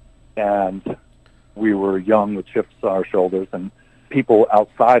 and we were young with chips on our shoulders, and people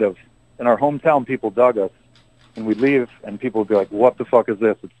outside of, in our hometown, people dug us, and we'd leave, and people would be like, what the fuck is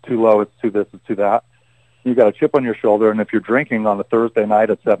this? It's too low, it's too this, it's too that. You got a chip on your shoulder, and if you're drinking on a Thursday night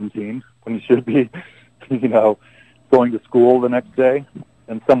at 17, when you should be, you know, going to school the next day,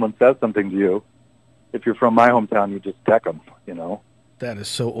 and someone says something to you, if you're from my hometown, you just deck them, you know. That is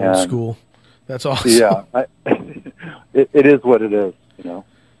so old school. That's awesome. Yeah, it is what it is, you know.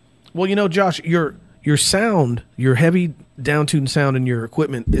 Well, you know, Josh, your sound, your heavy down-tuned sound and your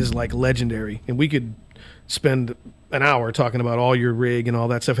equipment is like legendary, and we could spend an hour talking about all your rig and all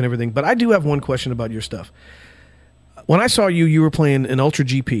that stuff and everything. But I do have one question about your stuff. When I saw you were playing an Ultra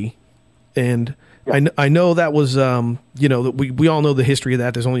GP, and yeah. I know that was, you know, we all know the history of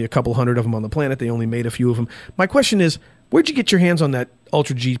that. There's only a couple hundred of them on the planet. They only made a few of them. My question is, where'd you get your hands on that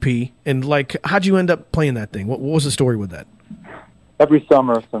Ultra GP, and like, how'd you end up playing that thing? What was the story with that? Every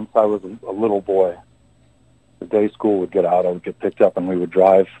summer since I was a little boy, the day school would get out, I would get picked up, and we would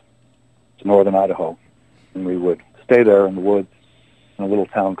drive to northern Idaho, and we would stay there in the woods in a little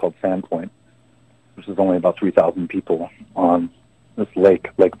town called Sandpoint, which is only about 3,000 people on this Lake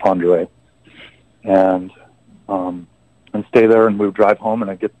Pondere, and stay there, and we would drive home, and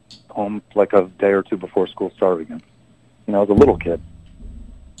I'd get home like a day or two before school started again. You know, as a little kid.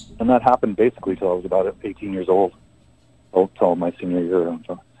 And that happened basically till I was about 18 years old, till my senior year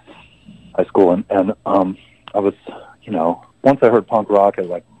of high school. And I was, you know, once I heard punk rock at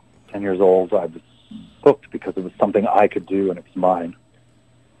like 10 years old, I was hooked because it was something I could do and it was mine.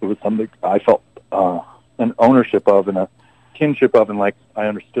 It was something I felt an ownership of and a kinship of, and like I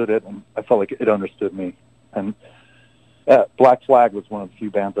understood it, and I felt like it understood me. And Black Flag was one of the few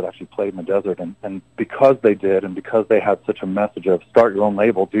bands that actually played in the desert, and because they did, and because they had such a message of start your own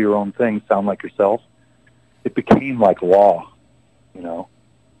label, do your own thing, sound like yourself, it became like law, you know,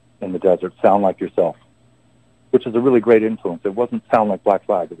 in the desert, sound like yourself, which is a really great influence. It wasn't sound like Black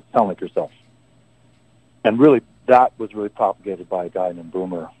Flag, it was sound like yourself. And really, that was really propagated by a guy named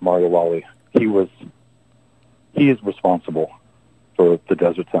Boomer, Mario Wally. He is responsible for the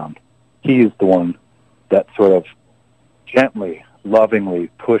desert sound. He is the one that sort of gently, lovingly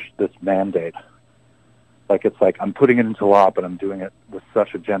pushed this mandate. Like, it's like, I'm putting it into law, but I'm doing it with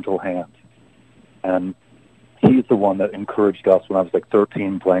such a gentle hand. And he's the one that encouraged us when I was like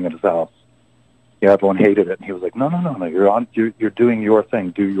 13 playing at his house. Yeah, everyone hated it, and he was like, "No, you're doing your thing.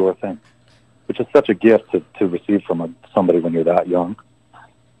 Do your thing," which is such a gift to receive from somebody when you're that young.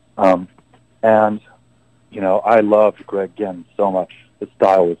 And I loved Greg Ginn so much. His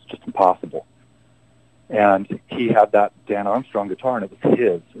style was just impossible, and he had that Dan Armstrong guitar, and it was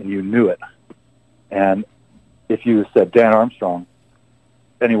his, and you knew it. And if you said Dan Armstrong,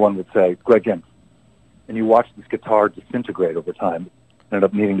 anyone would say Greg Ginn, and you watched this guitar disintegrate over time. It ended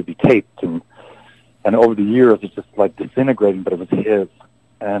up needing to be taped, and over the years, it's just like disintegrating, but it was his.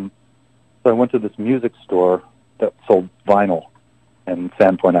 And so I went to this music store that sold vinyl in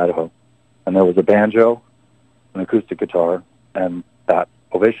Sandpoint, Idaho. And there was a banjo, an acoustic guitar, and that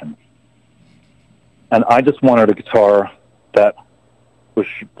Ovation. And I just wanted a guitar that was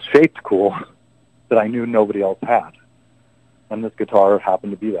shaped cool that I knew nobody else had. And this guitar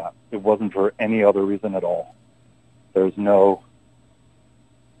happened to be that. It wasn't for any other reason at all. It's not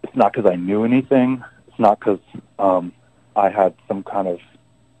because I knew anything. It's not because I had some kind of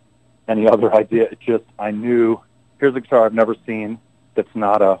any other idea. It's just I knew here's a guitar I've never seen that's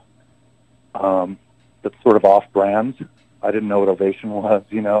not that's sort of off-brand. I didn't know what Ovation was,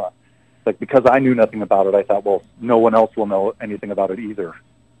 Like, because I knew nothing about it, I thought, well, no one else will know anything about it either,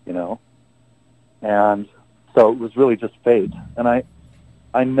 And so it was really just fate. And I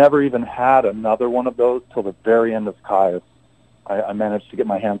never even had another one of those till the very end of Kyuss. I managed to get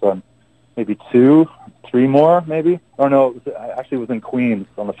my hands on maybe 2, 3 more, maybe. Or no, it was in Queens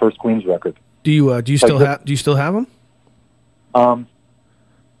on the first Queens record. Do you still have them?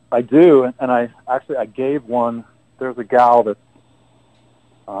 I do, and I gave one. There's a gal that's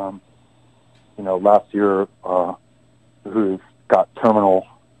last year who's got terminal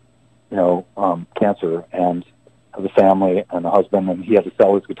cancer and has a family and a husband, and he had to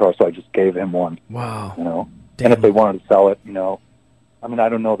sell his guitar, so I just gave him one. Wow. Damn. And if they wanted to sell it, I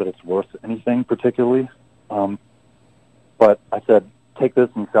don't know that it's worth anything particularly, but I said, take this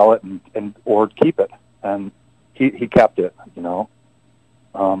and sell it and or keep it. And he kept it,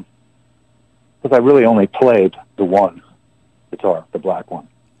 because I really only played the one guitar, the black one.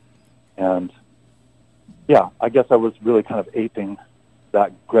 And yeah, I guess I was really kind of aping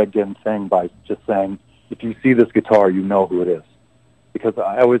that Greg Ginn thing by just saying, if you see this guitar, you know who it is. Because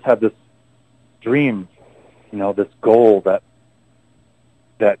I always had this dream, this goal that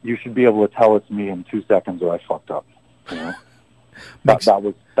you should be able to tell it's me in 2 seconds or I fucked up. That's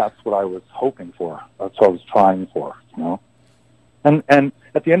what I was hoping for. That's what I was trying for, And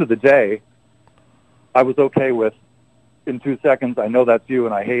at the end of the day, I was okay with, in 2 seconds, I know that's you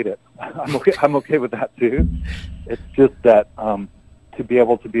and I hate it. I'm okay with that too. It's just that to be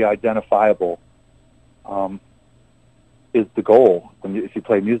able to be identifiable is the goal if you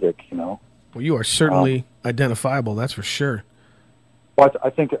play music, Well, you are certainly identifiable, that's for sure. Well, I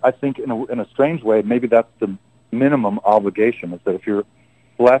think in a strange way, maybe that's the minimum obligation, is that if you're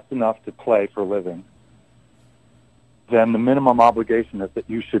blessed enough to play for a living, then the minimum obligation is that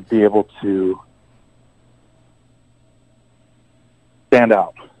you should be able to stand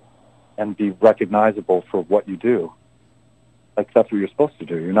out and be recognizable for what you do. Like, that's what you're supposed to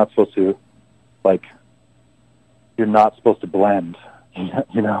do. You're not supposed to, you're not supposed to blend,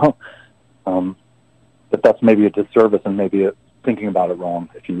 But that's maybe a disservice and maybe thinking about it wrong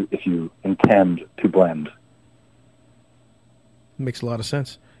if you intend to blend. Makes a lot of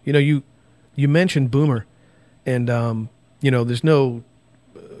sense. You mentioned Boomer, and there's no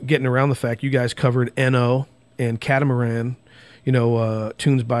getting around the fact you guys covered N.O. and Catamaran,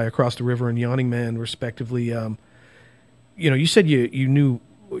 tunes by Across the River and Yawning Man, respectively. You said you knew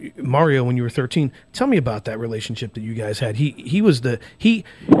Mario when you were 13. Tell me about that relationship that you guys had. He was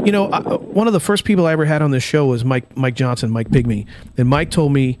one of the first people I ever had on this show was Mike Johnson, Mike Pygmy, and Mike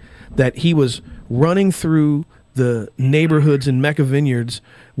told me that he was running through the neighborhoods in Mecca Vineyards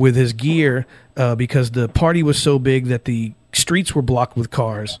with his gear because the party was so big that the streets were blocked with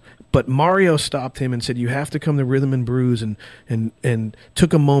cars. But Mario stopped him and said, "You have to come to Rhythm and Brews," and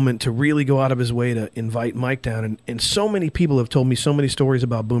took a moment to really go out of his way to invite Mike down. And so many people have told me so many stories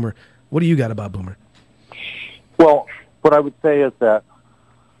about Boomer. What do you got about Boomer? Well, what I would say is that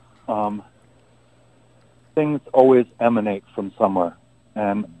things always emanate from somewhere,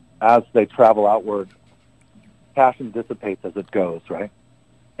 and as they travel outward, passion dissipates as it goes, right?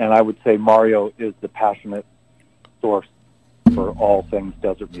 And I would say Mario is the passionate source for all things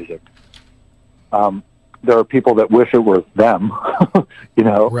desert music. There are people that wish it was them,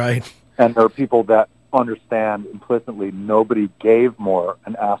 Right. And there are people that understand implicitly nobody gave more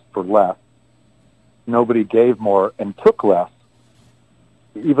and asked for less. Nobody gave more and took less,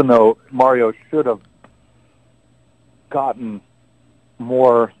 even though Mario should have gotten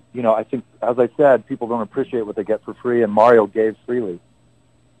more, I think, as I said, people don't appreciate what they get for free, and Mario gave freely.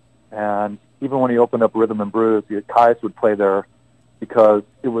 And even when he opened up Rhythm and Blues, Kyuss would play there because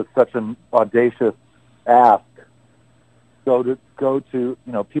it was such an audacious ask. Go to,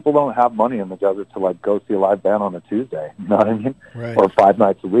 people don't have money in the desert to like go see a live band on a Tuesday, you know what I mean? Right. Or 5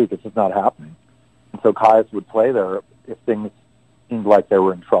 nights a week. It's just not happening. And so Kyuss would play there if things seemed like they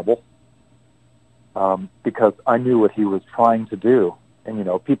were in trouble, because I knew what he was trying to do.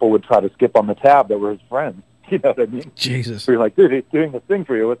 And, people would try to skip on the tab that were his friends. You know what I mean? Jesus. So you're like, dude, he's doing this thing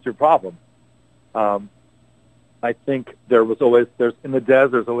for you. What's your problem? I think in the Des,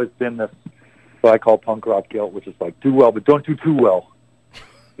 there's always been this, what I call punk rock guilt, which is like, do well, but don't do too well.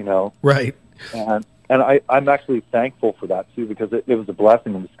 Right. And I'm actually thankful for that, too, because it was a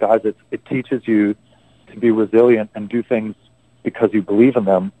blessing in disguise. It teaches you to be resilient and do things because you believe in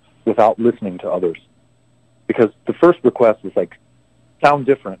them without listening to others. Because the first request was like, sound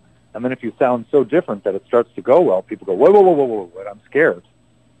different. And then if you sound so different that it starts to go well, people go, whoa, I'm scared.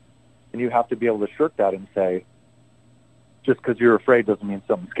 And you have to be able to shirk that and say, just because you're afraid doesn't mean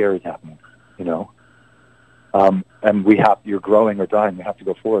something scary is happening, And you're growing or dying, you have to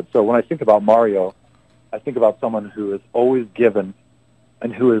go forward. So when I think about Mario, I think about someone who is always given,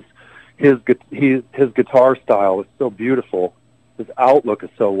 and who is, his guitar style is so beautiful, his outlook is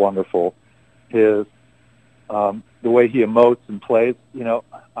so wonderful, the way he emotes and plays,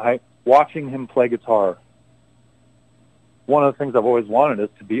 watching him play guitar, one of the things I've always wanted is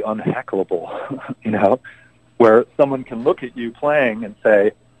to be unheckleable, where someone can look at you playing and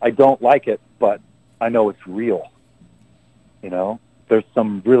say, I don't like it, but I know it's real. There's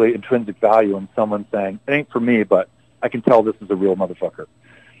some really intrinsic value in someone saying, it ain't for me, but I can tell this is a real motherfucker.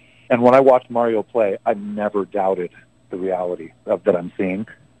 And when I watched Mario play, I never doubted the reality of that I'm seeing.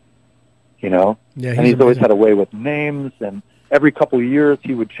 Yeah, and he's always had a way with names, and every couple of years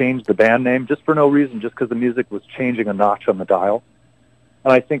he would change the band name just for no reason, just because the music was changing a notch on the dial.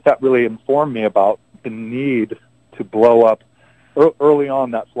 And I think that really informed me about the need to blow up early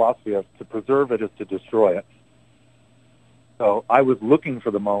on. That philosophy of to preserve it is to destroy it. So I was looking for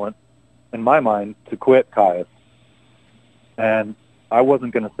the moment, in my mind, to quit Kyuss. And I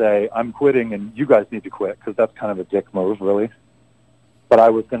wasn't going to say, I'm quitting and you guys need to quit, because that's kind of a dick move, really. But I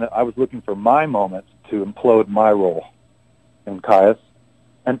was looking for my moment to implode my role in Kyuss.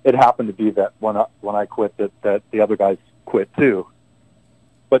 And it happened to be that when I quit, that the other guys quit too.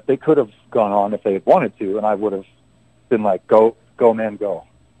 But they could have gone on if they had wanted to, and I would have been like, go man, go,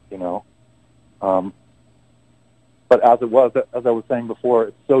 But as I was saying before,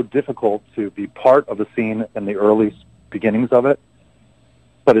 it's so difficult to be part of the scene in the early beginnings of it,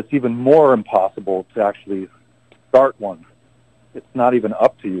 but it's even more impossible to actually start one. It's not even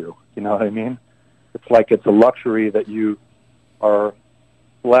up to you, you know what I mean? It's like it's a luxury that you are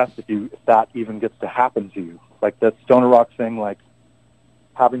blessed if that even gets to happen to you. Like that Stoner Rock thing, like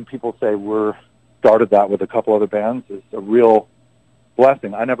having people say we're started that with a couple other bands is a real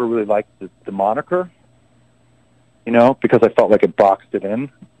blessing. I never really liked the moniker, because I felt like it boxed it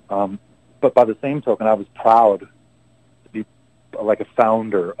in. But by the same token, I was proud to be like a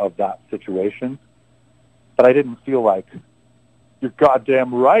founder of that situation. But I didn't feel like, you're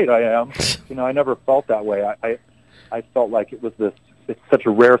goddamn right I am. I never felt that way. I felt like it's such a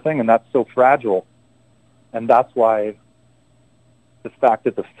rare thing, and that's so fragile. And that's why the fact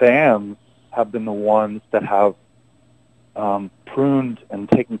that the fans have been the ones that have pruned and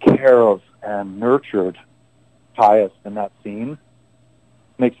taken care of and nurtured Kyuss in that scene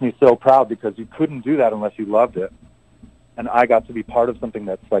makes me so proud, because you couldn't do that unless you loved it. And I got to be part of something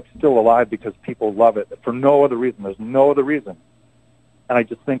that's like still alive because people love it for no other reason. There's no other reason. And I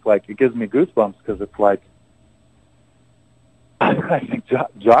just think like it gives me goosebumps, because it's like, I think,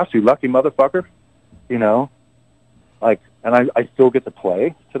 Josh, you lucky motherfucker, like, and I still get to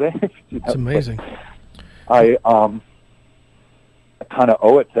play today. It's amazing. I kind of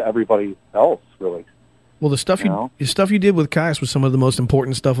owe it to everybody else, really. Well, the stuff you did with Kyuss was some of the most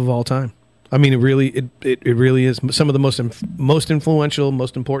important stuff of all time. I mean, it really is some of the most influential,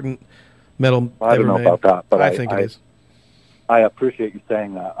 most important metal. I don't know made. about that, but I think it is. I appreciate you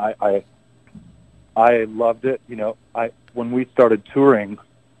saying that. I loved it. When we started touring,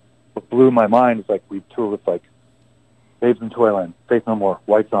 what blew my mind is like we toured with like Babes in Toyland, Faith No More,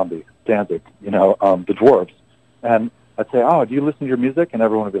 White Zombie, Danzig, the Dwarves, and I'd say, "Oh, do you listen to your music?" And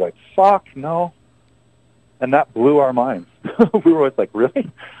everyone would be like, "Fuck, no." And that blew our minds. We were always like,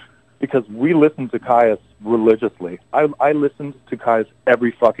 "Really?" Because we listened to Kyuss religiously. I listened to Kyuss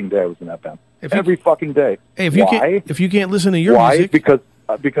every fucking day I was in that band. Every fucking day. Hey, if you can't listen to your music, because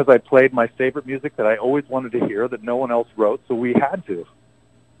because I played my favorite music that I always wanted to hear that no one else wrote, so we had to.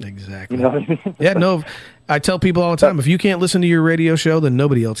 Exactly. You know what I mean? Yeah, no, I tell people all the time, if you can't listen to your radio show, then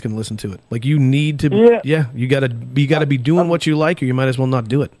nobody else can listen to it. Like, you need to, you gotta be doing what you like, or you might as well not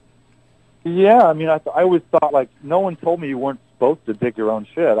do it. Yeah, I mean, I always thought, like, no one told me you weren't supposed to dig your own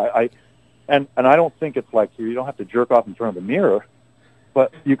shit. And I don't think it's like you don't have to jerk off in front of the mirror,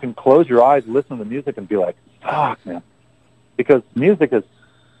 but you can close your eyes, listen to music, and be like, fuck, man. Because music is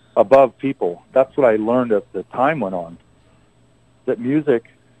above people. That's what I learned as the time went on, that music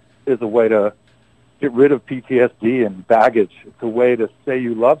is a way to get rid of PTSD and baggage. It's a way to say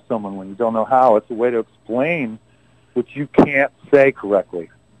you love someone when you don't know how. It's a way to explain what you can't say correctly.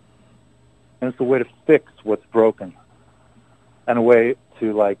 And it's a way to fix what's broken. And a way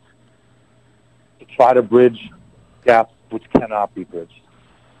to, like, to try to bridge gaps which cannot be bridged.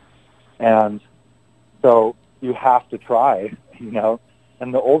 And so you have to try, you know.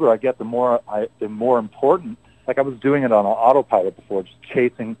 And the older I get, the more important. Like, I was doing it on an autopilot before, just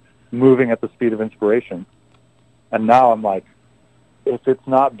chasing, moving at the speed of inspiration. And now I'm like, if it's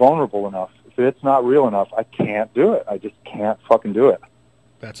not vulnerable enough, if it's not real enough, I can't do it. I just can't fucking do it.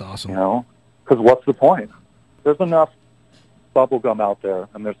 That's awesome. You know? Because what's the point? There's enough bubblegum out there,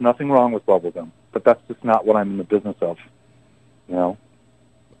 and there's nothing wrong with bubblegum. But that's just not what I'm in the business of. You know?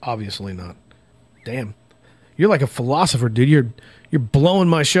 Obviously not. Damn. You're like a philosopher, dude. You're blowing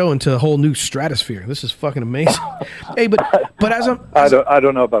my show into a whole new stratosphere. This is fucking amazing. Hey, but as I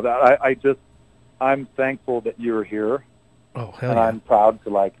don't know about that. I'm thankful that you're here. Oh, hell and yeah. I'm proud to,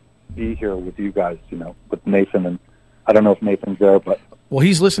 like, be here with you guys, you know, with Nathan. And I don't know if Nathan's there, but well,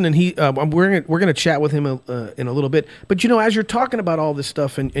 he's listening. We're gonna chat with him in a little bit. But, you know, as you're talking about all this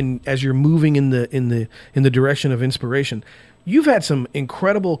stuff and as you're moving in the direction of inspiration, you've had some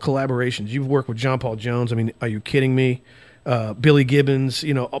incredible collaborations. You've worked with John Paul Jones. I mean, are you kidding me? Billy Gibbons,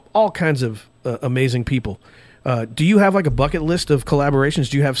 you know, all kinds of amazing people. Do you have like a bucket list of collaborations?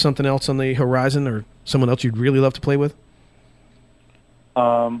 Do you have something else on the horizon, or someone else you'd really love to play with?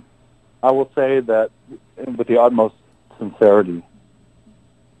 I will say that with the utmost sincerity,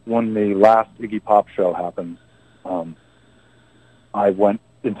 when the last Iggy Pop show happened, I went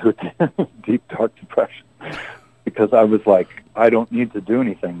into a deep, dark depression because I was like, I don't need to do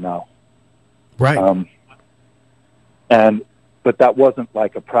anything now. Right. But that wasn't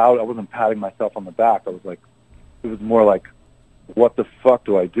like I wasn't patting myself on the back. I was like, it was more like, what the fuck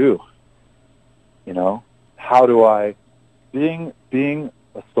do I do? You know, how do I, being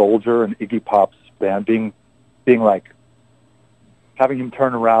a soldier in Iggy Pop's band, being like, having him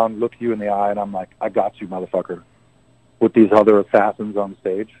turn around, look you in the eye, and I'm like, I got you, motherfucker, with these other assassins on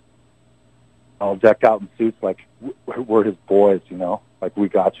stage, all decked out in suits like we're his boys, you know, like we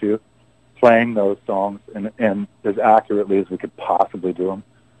got you, playing those songs and as accurately as we could possibly do them.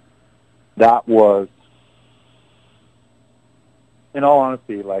 That was, in all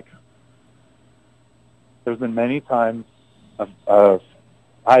honesty, like, there's been many times of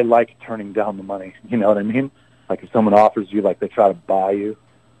I like turning down the money, you know what I mean? Like, if someone offers you, like, they try to buy you,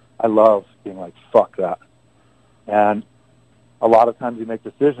 I love being like, fuck that. And a lot of times you make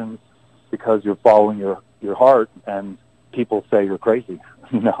decisions because you're following your heart, and people say you're crazy,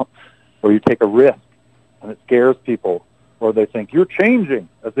 you know, or you take a risk and it scares people, or they think you're changing,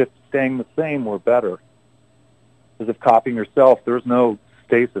 as if staying the same were better, as if copying yourself. There's no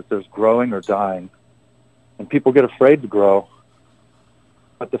stasis. There's growing or dying, and people get afraid to grow.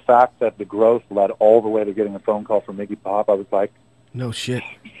 But the fact that the growth led all the way to getting a phone call from Iggy Pop, I was like, no shit.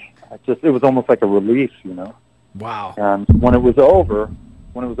 It was almost like a relief, you know? Wow. And when it was over,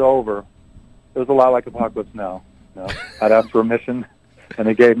 it was a lot like Apocalypse Now. You know? I'd asked for a mission, and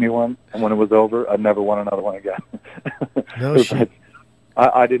they gave me one, and when it was over, I'd never want another one again. No shit. Like,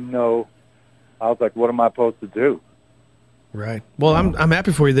 I didn't know. I was like, what am I supposed to do? Right. Well, I'm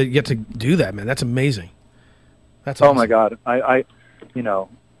happy for you that you get to do that, man. That's amazing. That's awesome. Oh my God. I you know,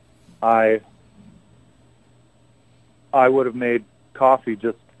 I would have made coffee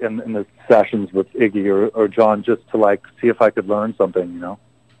just in the sessions with Iggy or John just to, like, see if I could learn something, you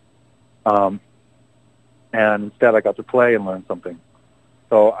know. And instead I got to play and learn something.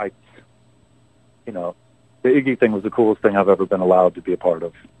 So you know, the Iggy thing was the coolest thing I've ever been allowed to be a part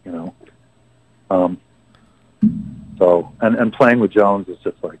of, you know. So, and playing with Jones is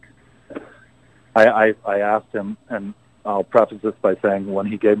just like, I asked him, and I'll preface this by saying when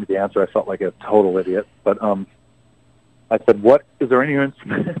he gave me the answer, I felt like a total idiot. But I said, is there any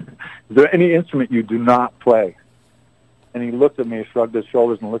instrument you do not play? And he looked at me, shrugged his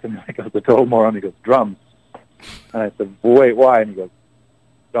shoulders, and looked at me like I was a total moron. He goes, drums. And I said, wait, why? And he goes,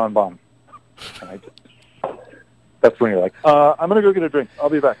 John Bonham. And That's when you're like, I'm going to go get a drink. I'll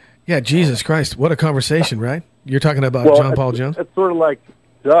be back. Yeah, Jesus Christ. What a conversation, right? You're talking about John Paul Jones? It's sort of like,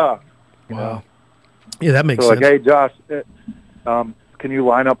 duh. Wow. Yeah, that makes so sense. Like, hey, Josh, can you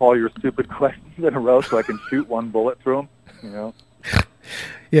line up all your stupid questions in a row so I can shoot one bullet through them? You know?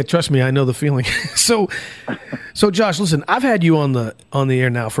 Yeah, trust me, I know the feeling. So Josh, listen, I've had you on the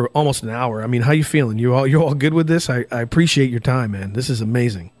air now for almost an hour. I mean, how you feeling? You're all good with this? I appreciate your time, man. This is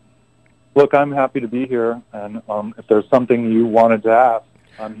amazing. Look, I'm happy to be here, and if there's something you wanted to ask,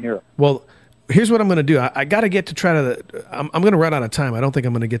 I'm here. Well, here's what I'm going to do. I got to get to try to. I'm going to run out of time. I don't think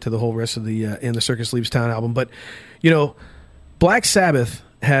I'm going to get to the whole rest of the "In the Circus Leaves Town" album, but Black Sabbath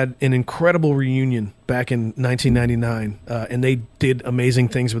had an incredible reunion back in 1999, and they did amazing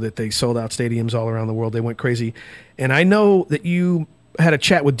things with it. They sold out stadiums all around the world. They went crazy, and I know that you had a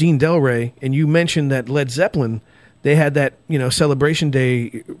chat with Dean Delray, and you mentioned that Led Zeppelin. They had that, celebration day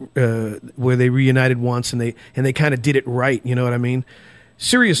where they reunited once, and they kind of did it right. You know what I mean?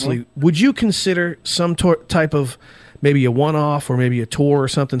 Seriously, would you consider some type of maybe a one-off or maybe a tour or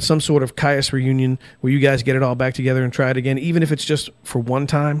something, some sort of Kyuss reunion where you guys get it all back together and try it again, even if it's just for one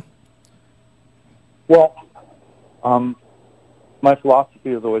time? Well, my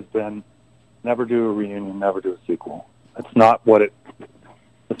philosophy has always been never do a reunion, never do a sequel. It's not what it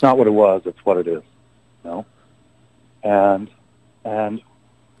was. It's what it is. And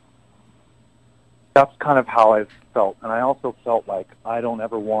that's kind of how I've felt. And I also felt like I don't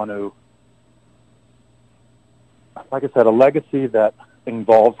ever want to, like I said, a legacy that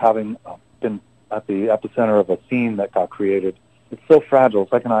involves having been at the epicenter of a scene that got created. It's so fragile.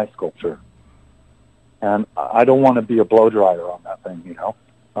 It's like an ice sculpture. And I don't want to be a blow dryer on that thing,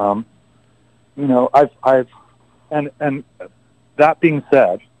 and that being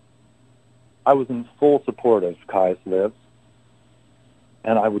said, I was in full support of Kyuss Lives,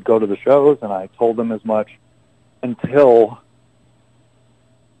 and I would go to the shows, and I told them as much until,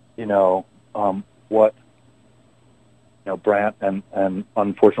 what, Brant and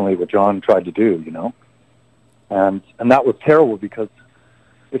unfortunately what John tried to do, and that was terrible because,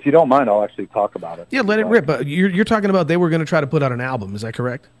 if you don't mind, I'll actually talk about it. Yeah, let it rip. You're talking about they were going to try to put out an album, is that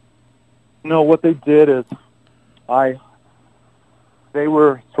correct? No, what they did is they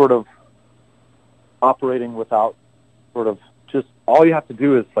were sort of operating without sort of just, all you have to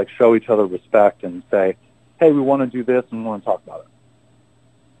do is like show each other respect and say, hey, we want to do this and we want to talk about it.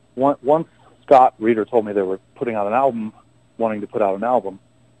 Once Scott Reeder told me they were putting out an album, wanting to put out an album,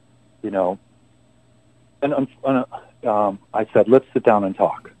 and I said, let's sit down and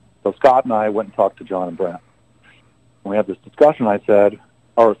talk. So Scott and I went and talked to John and Brant. When we had this discussion, I said,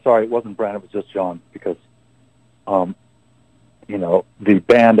 it wasn't Brant, it was just John, because, the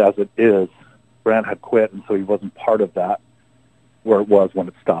band as it is, Brant had quit, and so he wasn't part of that where it was when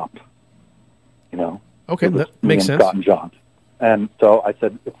it stopped. Okay, that makes sense. Scott and John. And so I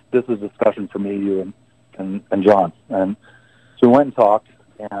said, this is a discussion for me, you, and John. And so we went and talked,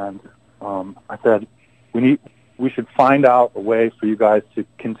 and I said, we should find out a way for you guys to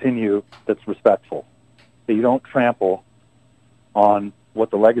continue that's respectful, that you don't trample on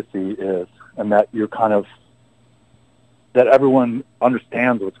what the legacy is, and that you're kind of, that everyone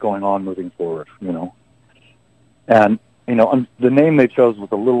understands what's going on moving forward, And, the name they chose was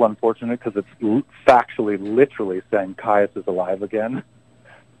a little unfortunate because it's factually, literally saying Kyuss is alive again,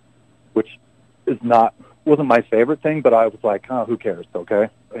 which wasn't my favorite thing, but I was like, who cares, okay?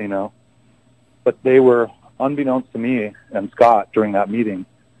 But they were, unbeknownst to me and Scott during that meeting,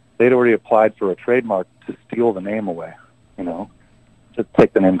 they'd already applied for a trademark to steal the name away, to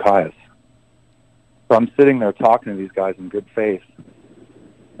take the name Kyuss. So I'm sitting there talking to these guys in good faith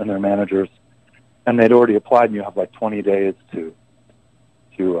and their managers, and they'd already applied, and you have like 20 days to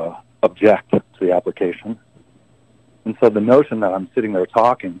object to the application. And so the notion that I'm sitting there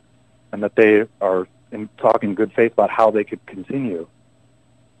talking and that they are talking in good faith about how they could continue,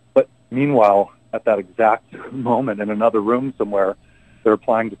 but meanwhile, at that exact moment in another room somewhere, they're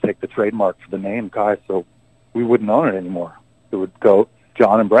applying to take the trademark for the name Kyuss, so we wouldn't own it anymore. It would go,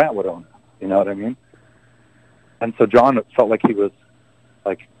 John and Brant would own it. You know what I mean? And so John felt like he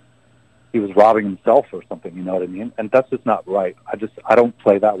was robbing himself or something, you know what I mean? And that's just not right. I don't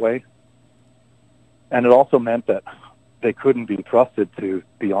play that way. And it also meant that they couldn't be trusted to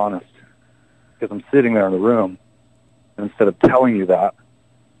be honest, because I'm sitting there in the room, and instead of telling you that,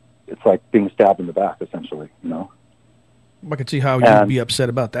 it's like being stabbed in the back, essentially, I can see how you'd be upset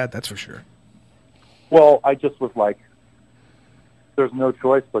about that, that's for sure. Well, I just was like, there's no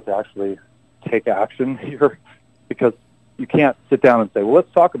choice but to actually take action here, because you can't sit down and say, well,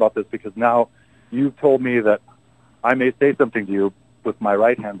 let's talk about this, because now you've told me that I may say something to you with my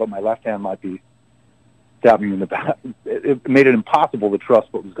right hand, but my left hand might be stabbing you in the back. It made it impossible to trust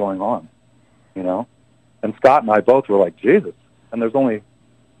what was going on, you know? And Scott and I both were like, Jesus. And there's only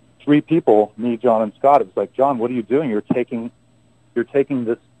 3 people, me, John, and Scott. It was like, John, what are you doing? You're taking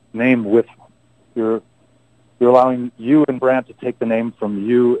this name with, you're allowing you and Brant to take the name from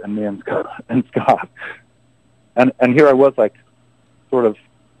you and me and Scott. And here I was, like, sort of,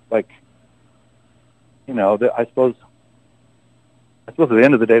 like, you know, I suppose at the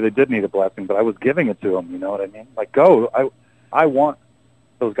end of the day they did need a blessing, but I was giving it to them, you know what I mean? Like, go. I want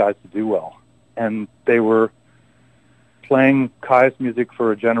those guys to do well. And they were playing Kyuss music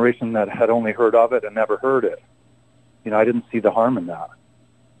for a generation that had only heard of it and never heard it. You know, I didn't see the harm in that.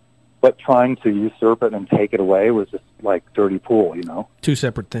 But trying to usurp it and take it away was just like dirty pool, you know? 2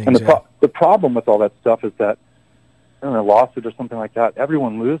 separate things. And the problem with all that stuff is that in a lawsuit or something like that,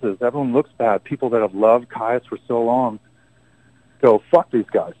 everyone loses. Everyone looks bad. People that have loved Kyuss for so long go, fuck these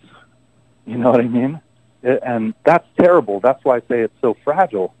guys. You know what I mean? And that's terrible. That's why I say it's so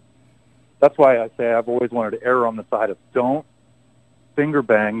fragile. That's why I say I've always wanted to err on the side of don't finger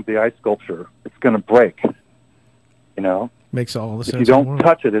bang the ice sculpture. It's going to break. You know? Makes all the sense. If you don't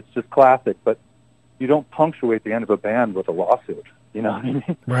touch it, it's just classic. But you don't punctuate the end of a band with a lawsuit. You know what I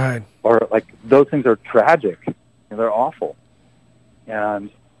mean? Right. Or, like, those things are tragic. And they're awful. And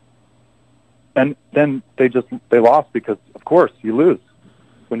then they lost because, of course, you lose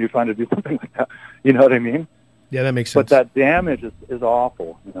when you're trying to do something like that. You know what I mean? Yeah, that makes sense. But that damage is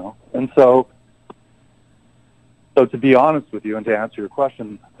awful, you know? And so to be honest with you and to answer your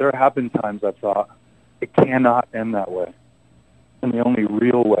question, there have been times I've thought it cannot end that way. And the only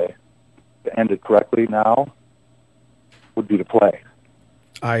real way to end it correctly now would be to play.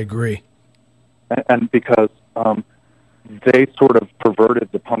 I agree. And because they sort of perverted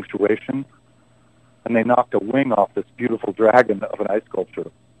the punctuation and they knocked a wing off this beautiful dragon of an ice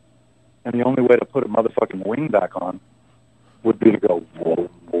sculpture. And the only way to put a motherfucking wing back on would be to go, whoa,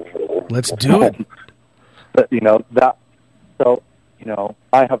 whoa, whoa. Let's do it. But, you know, so, you know,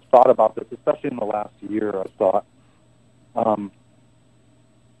 I have thought about this, especially in the last year. I've thought to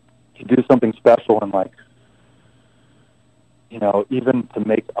do something special and, like, you know, even to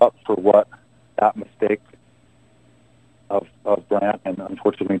make up for what that mistake of Brant and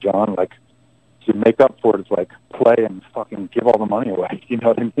unfortunately John, like, to make up for it is like play and fucking give all the money away. You know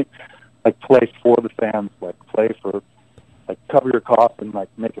what I mean? Like, play for the fans, like, play for, like, cover your costs and, like,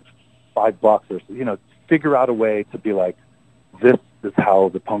 make it $5 or, you know, figure out a way to be like, this is how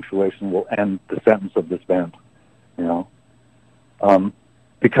the punctuation will end the sentence of this band, you know?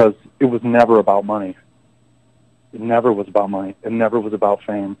 Because it was never about money. It never was about money. It never was about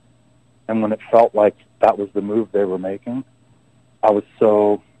fame. And when it felt like that was the move they were making, I was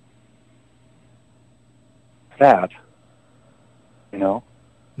so sad, you know?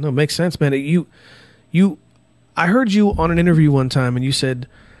 No, it makes sense, man. I heard you on an interview one time, and you said,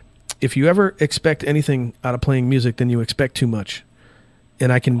 if you ever expect anything out of playing music, then you expect too much.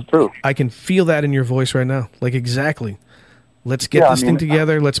 And I can feel that in your voice right now. Like, exactly. Let's get this thing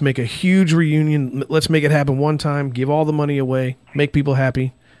together. Let's make a huge reunion. Let's make it happen one time. Give all the money away. Make people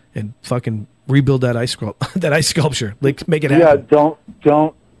happy, and fucking rebuild that ice sculpture. Like, make it happen. Yeah,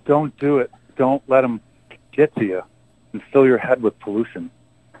 don't do it. Don't let them get to you and fill your head with pollution.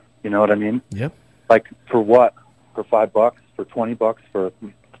 You know what I mean? Yep. Like, for what? For $5? For $20? For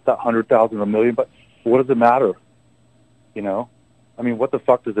 100,000 or $1 million? But what does it matter? You know? I mean, what the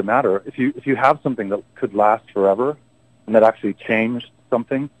fuck does it matter? If you have something that could last forever and that actually changed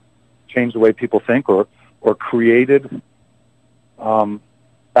something, changed the way people think, or created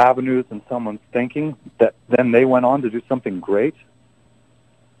avenues in someone's thinking that then they went on to do something great,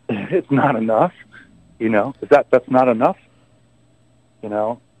 it's not enough. You know? That's not enough. You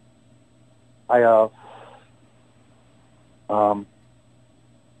know? I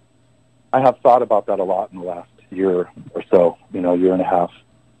have thought about that a lot in the last year or so, you know, year and a half.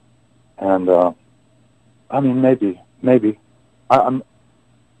 And, I mean, maybe. I'm,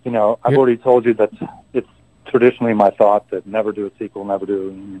 you know, I've already told you that it's traditionally my thought that never do a sequel, never do a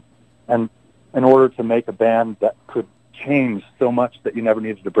reunion. And in order to make a band that could change so much that you never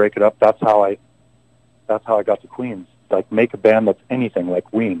needed to break it up, that's how I got to Queens. Like, make a band that's anything,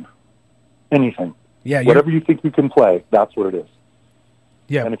 like Ween. Anything. Yeah. Whatever you think you can play, that's what it is.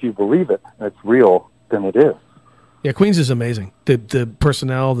 Yeah. And if you believe it, and it's real, then it is. Yeah, Queens is amazing. The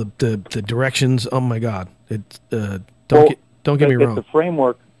personnel, the directions. Oh my God! Don't get me wrong. It's a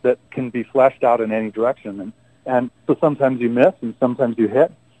framework that can be fleshed out in any direction, and so sometimes you miss and sometimes you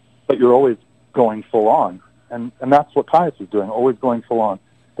hit, but you're always going full on, and that's what Kyuss was doing, always going full on.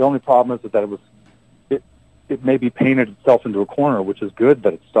 The only problem is that it maybe painted itself into a corner, which is good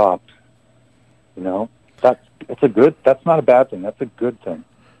that it stopped. You know. That's not a bad thing. That's a good thing.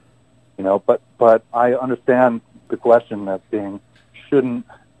 You know, but I understand the question that's being, shouldn't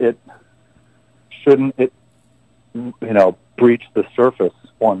it, you know, breach the surface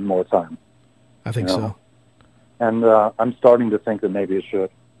one more time? I think so. And I'm starting to think that maybe it should.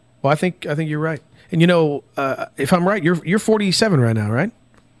 Well, I think you're right. And you know, if I'm right, you're 47 right now, right?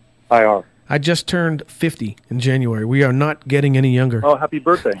 I are. I just turned 50 in January. We are not getting any younger. Oh, happy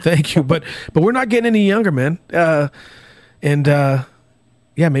birthday! Thank you, but we're not getting any younger, man. Yeah,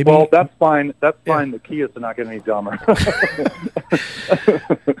 maybe. Well, that's fine. That's fine. The key is to not get any dumber.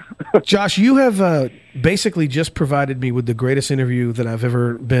 Josh, you have basically just provided me with the greatest interview that I've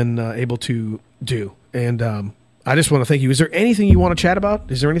ever been able to do, and I just want to thank you. Is there anything you want to chat about?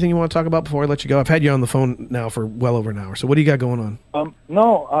 Is there anything you want to talk about before I let you go? I've had you on the phone now for well over an hour. So what do you got going on?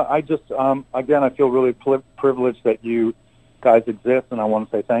 No, I just, again, I feel really privileged that you guys exist, and I want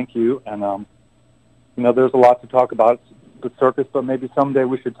to say thank you. And, you know, there's a lot to talk about the circus, but maybe someday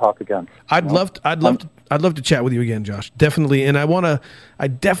we should talk again. I'd love to chat with you again, Josh. Definitely. And I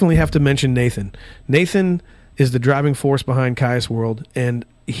definitely have to mention Nathan. Nathan is the driving force behind Kyuss World, and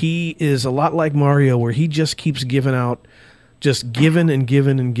he is a lot like Mario, where he just keeps giving out, just giving and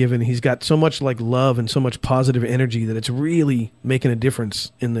giving and giving. He's got so much like love and so much positive energy that it's really making a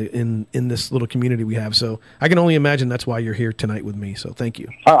difference in this little community we have. So I can only imagine that's why you're here tonight with me. So thank you.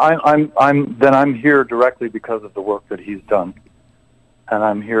 I'm here directly because of the work that he's done, and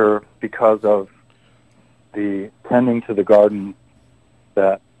I'm here because of the tending to the garden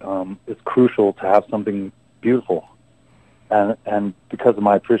that is crucial to have something beautiful, and because of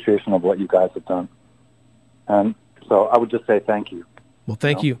my appreciation of what you guys have done. And so I would just say thank you. Well,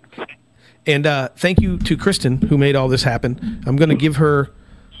 thank you. And thank you to Kristen, who made all this happen. I'm going to give her,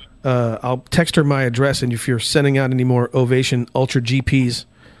 I'll text her my address, and if you're sending out any more Ovation Ultra GPs,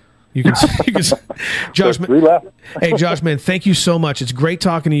 you can Josh, man, hey, Josh, man, thank you so much. It's great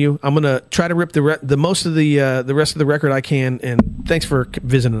talking to you. I'm going to try to rip the most of the rest of the record I can, and thanks for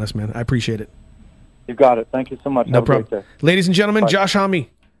visiting us, man. I appreciate it. You got it. Thank you so much. No Have problem. A great day. Ladies and gentlemen, Bye. Josh Homme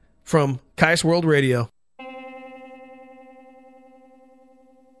from Kyuss World Radio.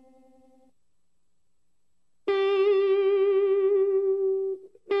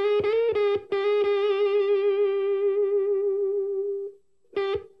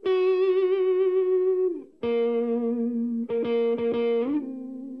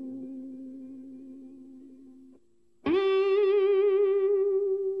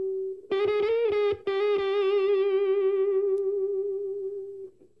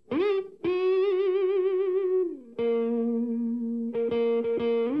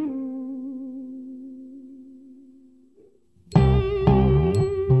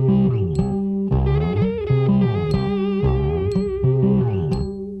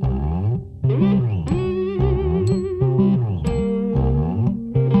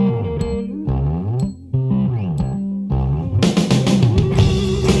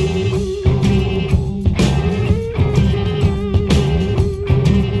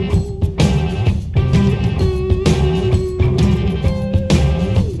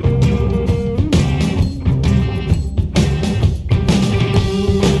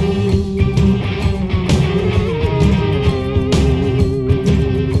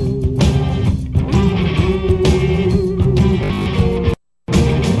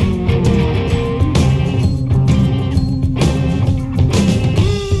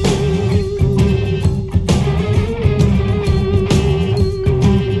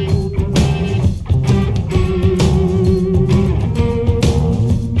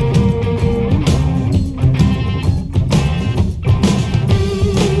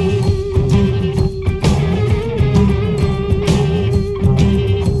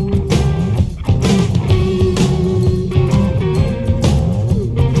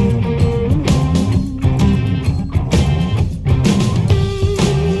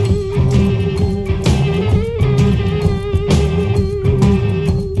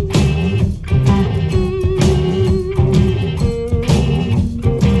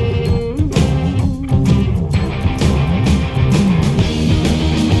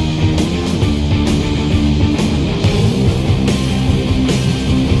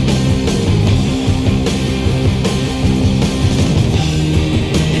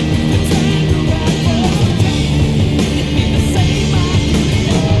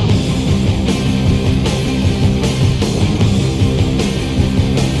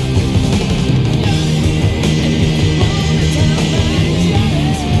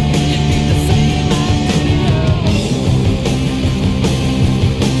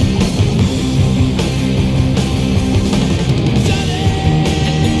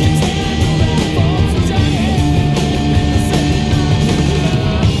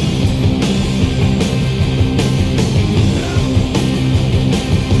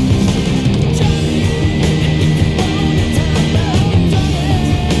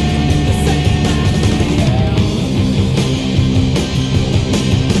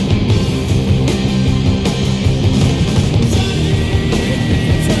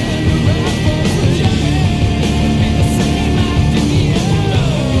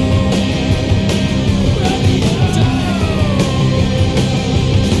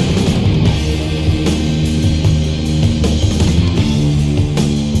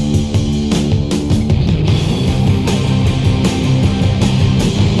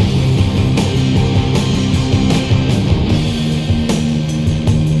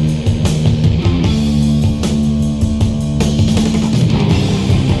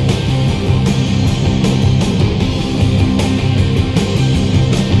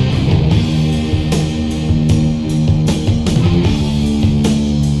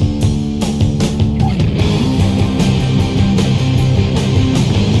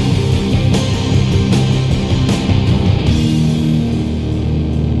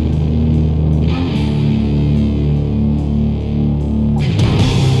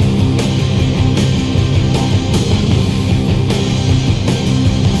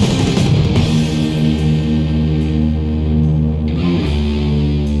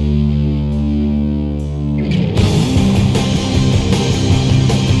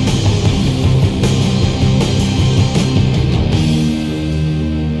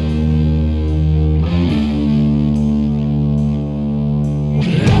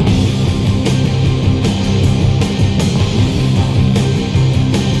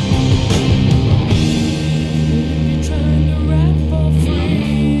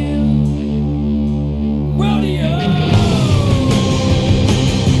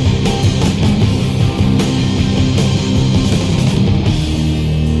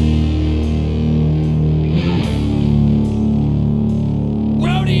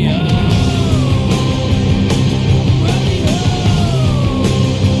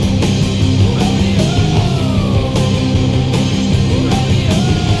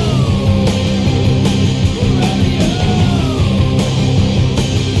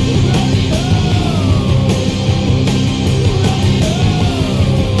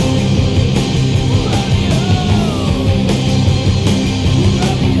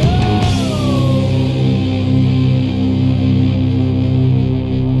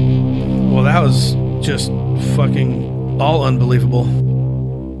 fucking all unbelievable.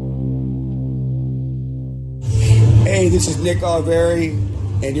 Hey, this is Nick Oliveri,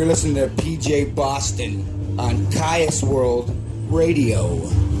 and you're listening to PJ Boston on Kyuss World Radio.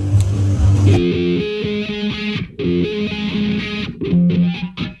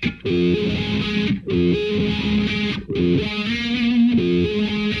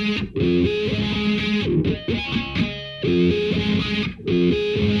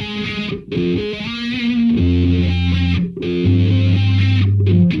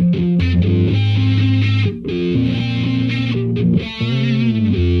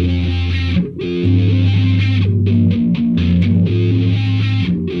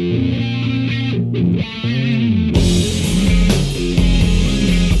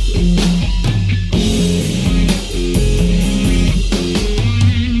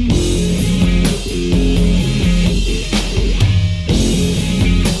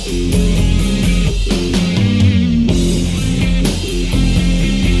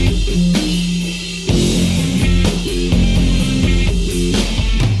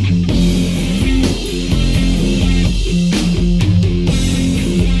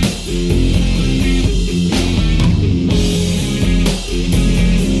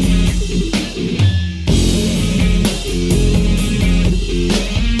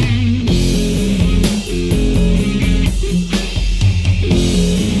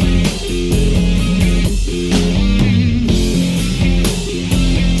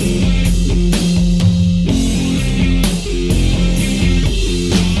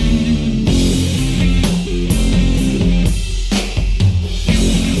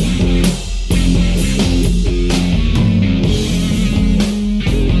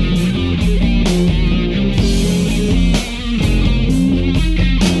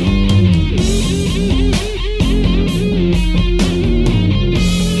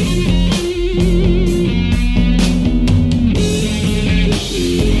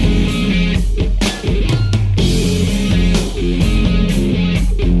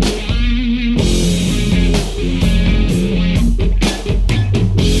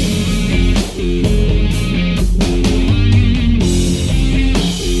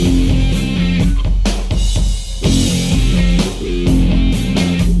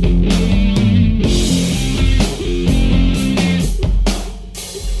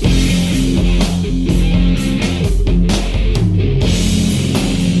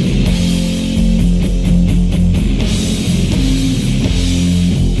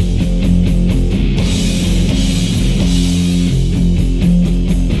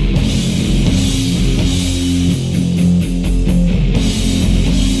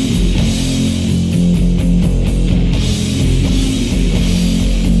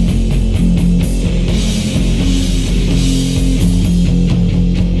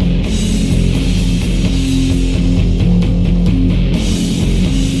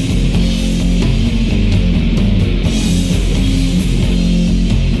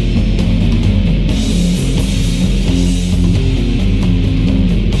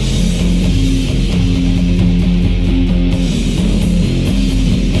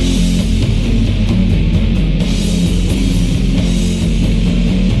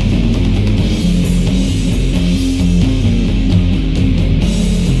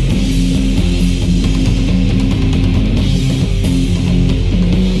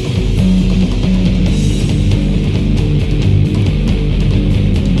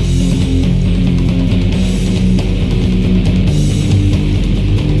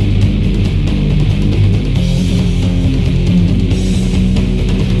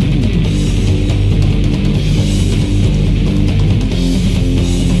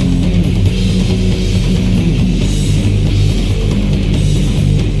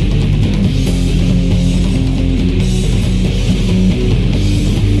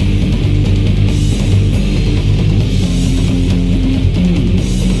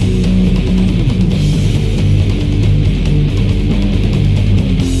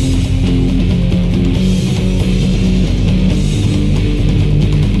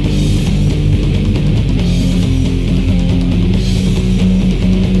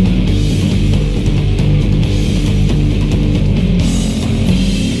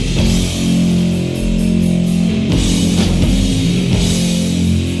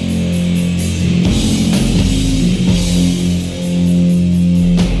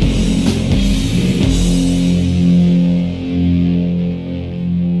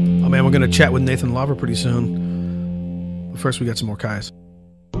 We're going to chat with Nathan Lava pretty soon. But first, we got some more Kyuss.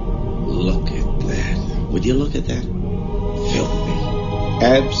 Look at that. Would you look at that? Filthy.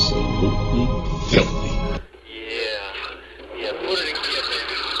 Absolutely filthy. Yeah, put it in gear,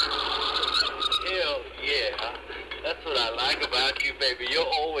 baby. Hell yeah.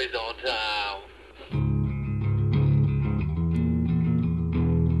 always on time.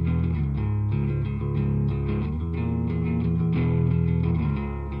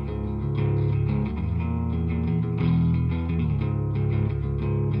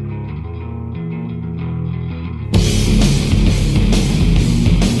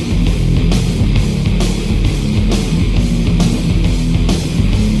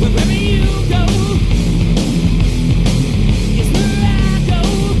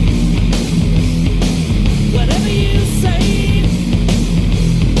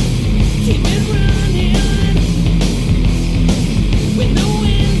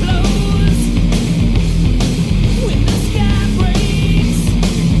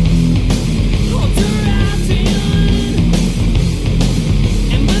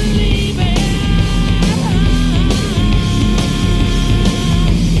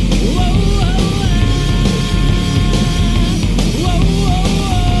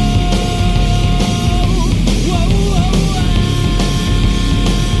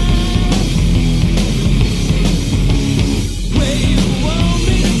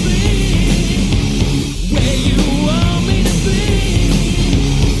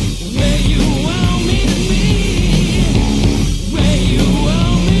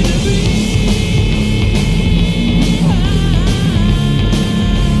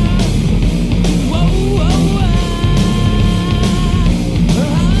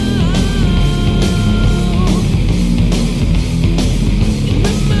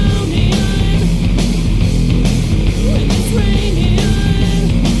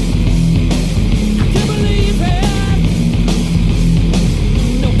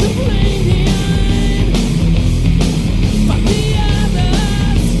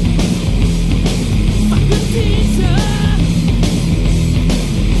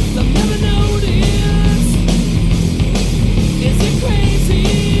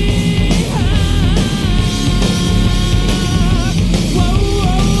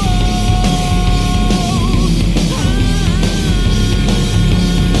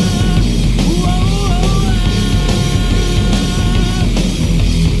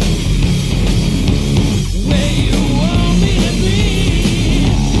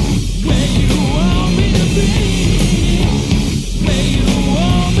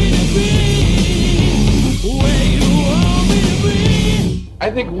 I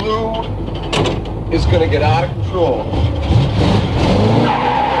think Lou is going to get out of control.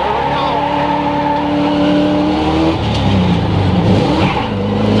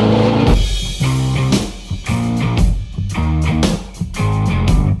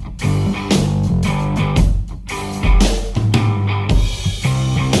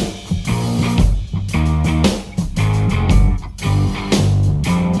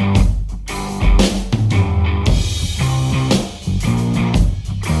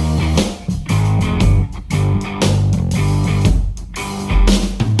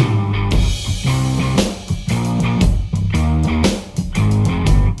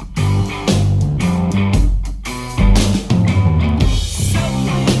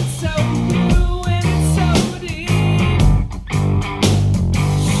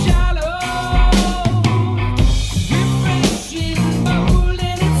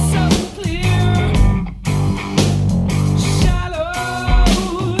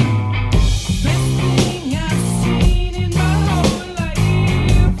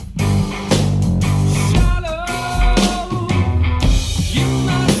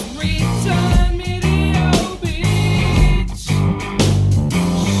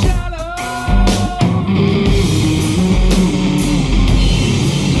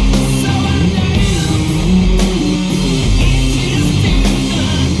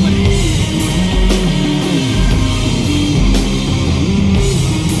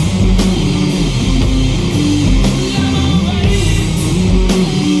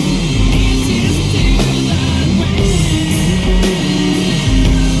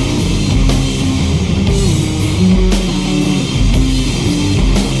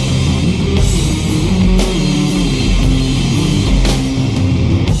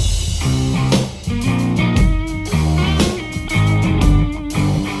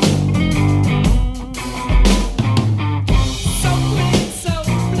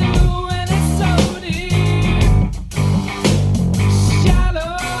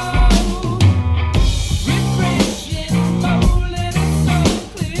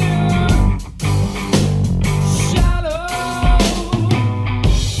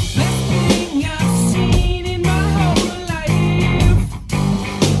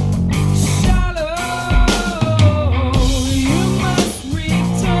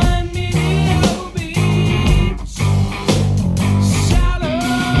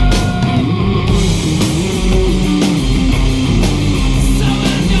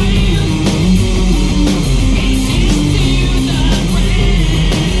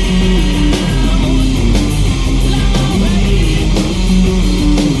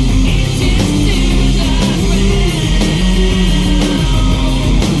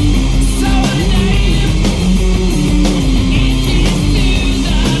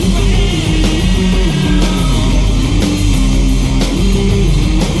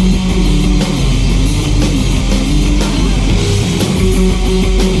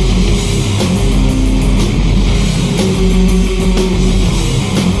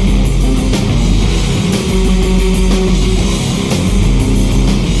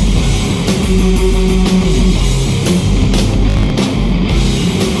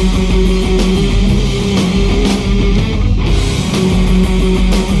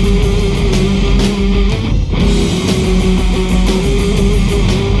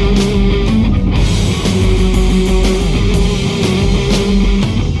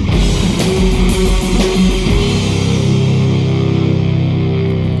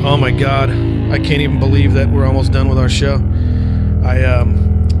 my God. I can't even believe that we're almost done with our show.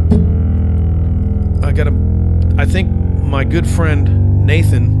 I think my good friend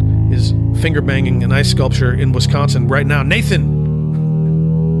Nathan is finger banging an ice sculpture in Wisconsin right now. Nathan,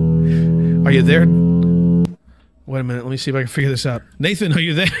 are you there? Wait a minute, let me see if I can figure this out. Nathan, are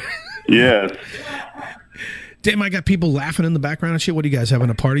you there? Yes. Damn, I got people laughing in the background and shit. What are you guys having,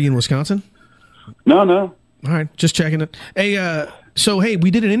 a party in Wisconsin? No. All right, just checking it. Hey, so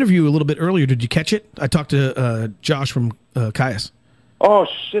we did an interview a little bit earlier. Did you catch it? I talked to Josh from Kyuss. Oh,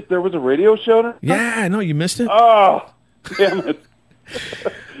 shit, there was a radio show tonight? Yeah, I know, you missed it. Oh, damn it.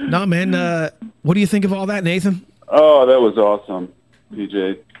 No, man, what do you think of all that, Nathan? Oh, that was awesome,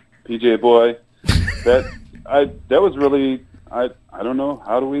 PJ boy. That was really, I don't know,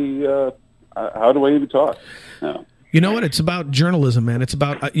 how do I even talk? No. You know what? It's about journalism, man. It's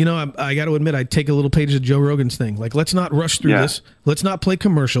about, I got to admit, I take a little page of Joe Rogan's thing. Like, let's not rush through this. Let's not play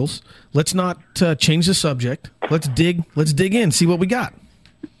commercials. Let's not change the subject. Let's dig in, see what we got.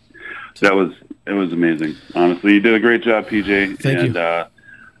 It was amazing. Honestly, you did a great job, PJ. Thank you.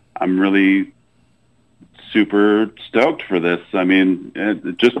 I'm really super stoked for this. I mean,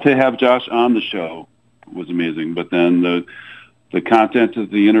 just to have Josh on the show was amazing. But then the content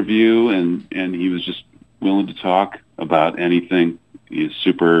of the interview, and he was just willing to talk about anything. He's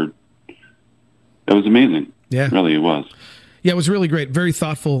super. That was amazing. Yeah, really, it was. Yeah, it was really great, very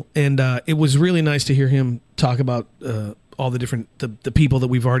thoughtful, and it was really nice to hear him talk about all the different the people that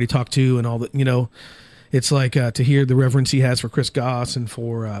we've already talked to, and all the it's like to hear the reverence he has for Chris Goss and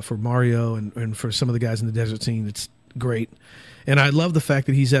for Mario and for some of the guys in the desert scene. It's great, and I love the fact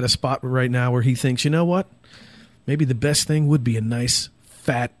that he's at a spot right now where he thinks, you know what, maybe the best thing would be a nice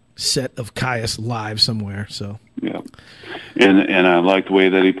fat set of Kyuss live somewhere. So yeah, and I like the way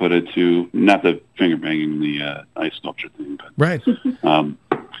that he put it too. Not the finger banging, the ice sculpture thing, but right.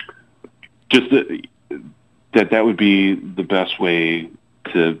 Just that would be the best way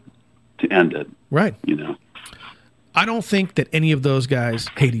to end it. Right. I don't think that any of those guys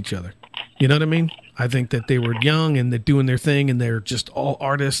hate each other. You know what I mean? I think that they were young and they're doing their thing and they're just all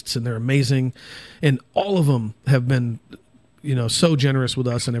artists and they're amazing, and all of them have been so generous with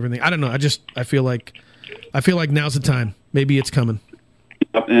us and everything. I don't know. I feel like now's the time. Maybe it's coming.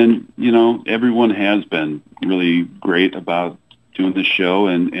 And, everyone has been really great about doing this show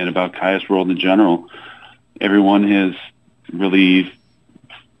and about Kyuss World in general. Everyone has really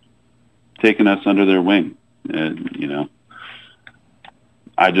taken us under their wing. And,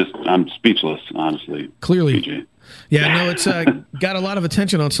 I'm speechless, honestly. Clearly. PJ. Yeah, no, it's got a lot of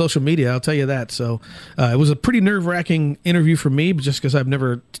attention on social media, I'll tell you that. So it was a pretty nerve-wracking interview for me, just because I've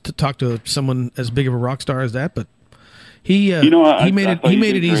never talked to someone as big of a rock star as that. But he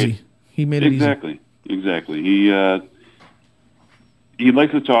made it easy. He made it easy. Exactly. He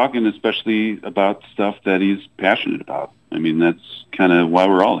likes to talk, and especially about stuff that he's passionate about. I mean, that's kind of why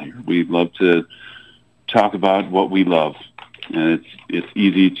we're all here. We love to talk about what we love. And it's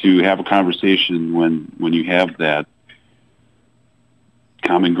easy to have a conversation when you have that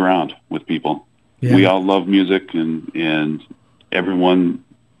common ground with people. Yeah. We all love music, and everyone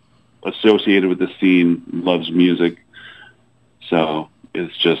associated with the scene loves music. So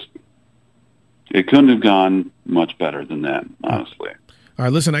it couldn't have gone much better than that, honestly. All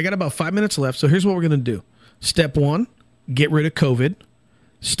right, listen, I got about 5 minutes left, so here's what we're going to do. Step 1, get rid of COVID.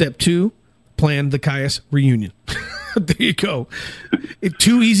 Step 2, plan the Kyuss reunion. There you go.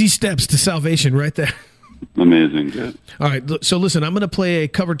 2 easy steps to salvation right there. Amazing. Good. All right. So listen, I'm going to play a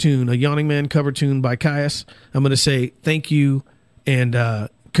cover tune, a Yawning Man cover tune by Kyuss. I'm going to say thank you and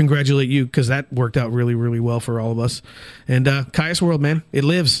congratulate you, because that worked out really, really well for all of us. And Kyuss World, man, it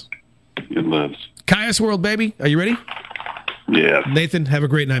lives. It lives. Kyuss World, baby. Are you ready? Yeah. Nathan, have a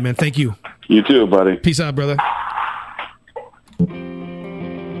great night, man. Thank you. You too, buddy. Peace out, brother.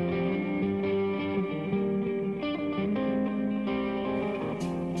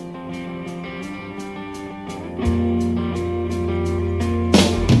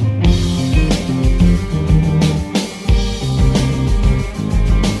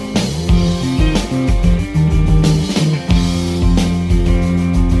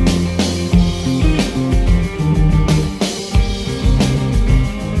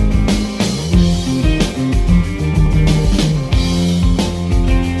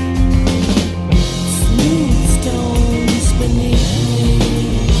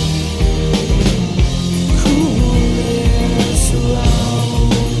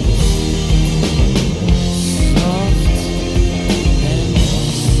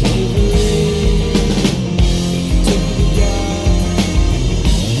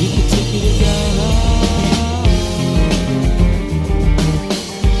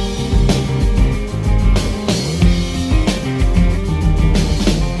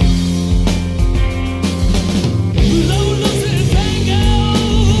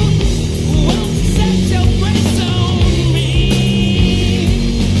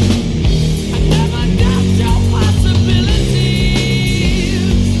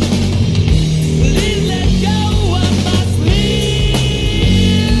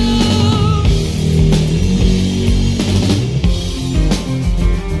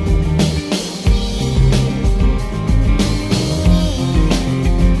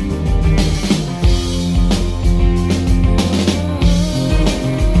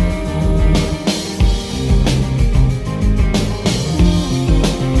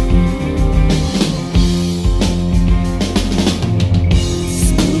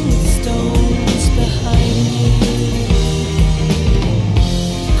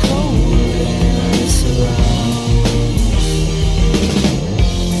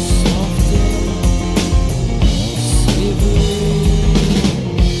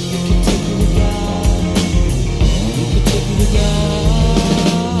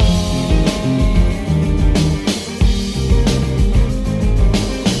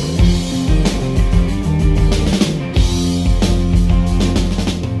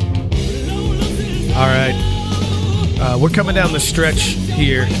 We're coming down the stretch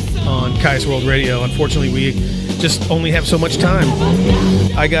here on Kyuss World Radio. Unfortunately, we just only have so much time.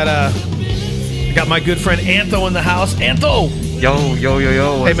 I got my good friend Antho in the house. Antho!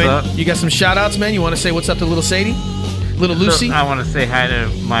 Yo, what's hey, man, up? You got some shout-outs, man? You want to say what's up to little Sadie? Little Lucy? So, I want to say hi to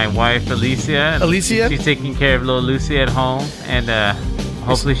my wife, Alicia. Alicia? She's taking care of little Lucy at home, and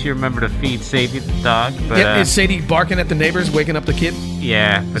hopefully she'll remember to feed Sadie the dog. But, is Sadie barking at the neighbors, waking up the kid?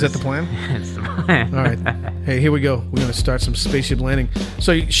 Yeah. Is that the plan? It's the plan. All right. Hey, here we go. We're going to start some spaceship landing.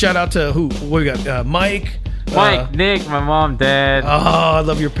 So shout out to who? What we got? Mike, Nick, my mom, dad. Oh, I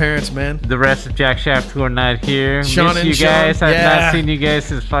love your parents, man. The rest of Jack Shaft who are not here. Sean miss and you guys. Sean. I've not seen you guys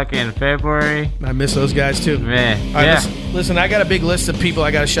since fucking February. I miss those guys too. Man. All right, listen, I got a big list of people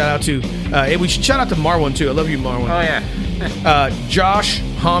I got to shout out to. Hey, we should shout out to Marwan too. I love you, Marwan. Oh yeah. Josh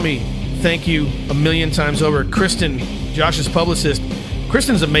Homme, thank you a million times over. Kristen, Josh's publicist.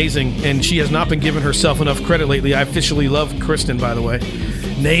 Kristen's amazing, and she has not been giving herself enough credit lately. I officially love Kristen, by the way.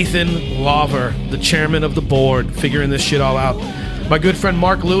 Nathan Lawver, the chairman of the board, figuring this shit all out. My good friend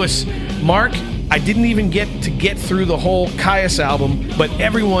Mark Lewis. Mark, I didn't even get through the whole Kyuss album, but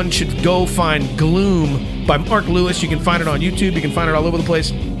everyone should go find Gloom by Mark Lewis. You can find it on YouTube. You can find it all over the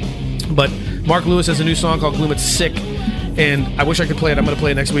place. But Mark Lewis has a new song called Gloom. It's sick, and I wish I could play it. I'm going to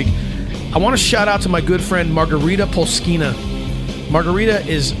play it next week. I want to shout out to my good friend Margarita Polskina. Margarita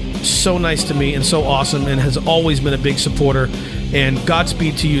is so nice to me and so awesome and has always been a big supporter. And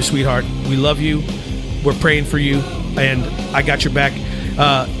Godspeed to you, sweetheart. We love you. We're praying for you. And I got your back.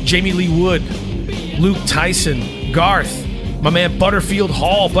 Jamie Lee Wood, Luke Tyson, Garth, my man Butterfield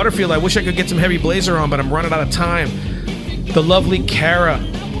Hall. Butterfield, I wish I could get some Heavy Blazer on, but I'm running out of time. The lovely Kara.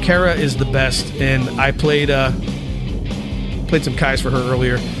 Kara is the best. And I played some Kyuss for her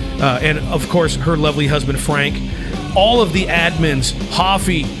earlier. And, of course, her lovely husband, Frank. All of the admins,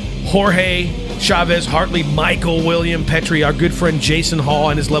 Hoffy, Jorge, Chavez, Hartley, Michael, William, Petrie, our good friend Jason Hall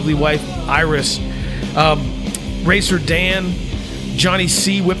and his lovely wife, Iris, Racer Dan, Johnny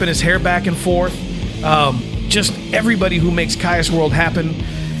C. whipping his hair back and forth, just everybody who makes Kyuss World happen.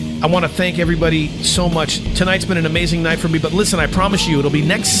 I want to thank everybody so much. Tonight's been an amazing night for me, but listen, I promise you, it'll be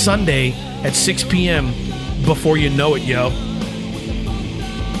next Sunday at 6 p.m. before you know it, yo.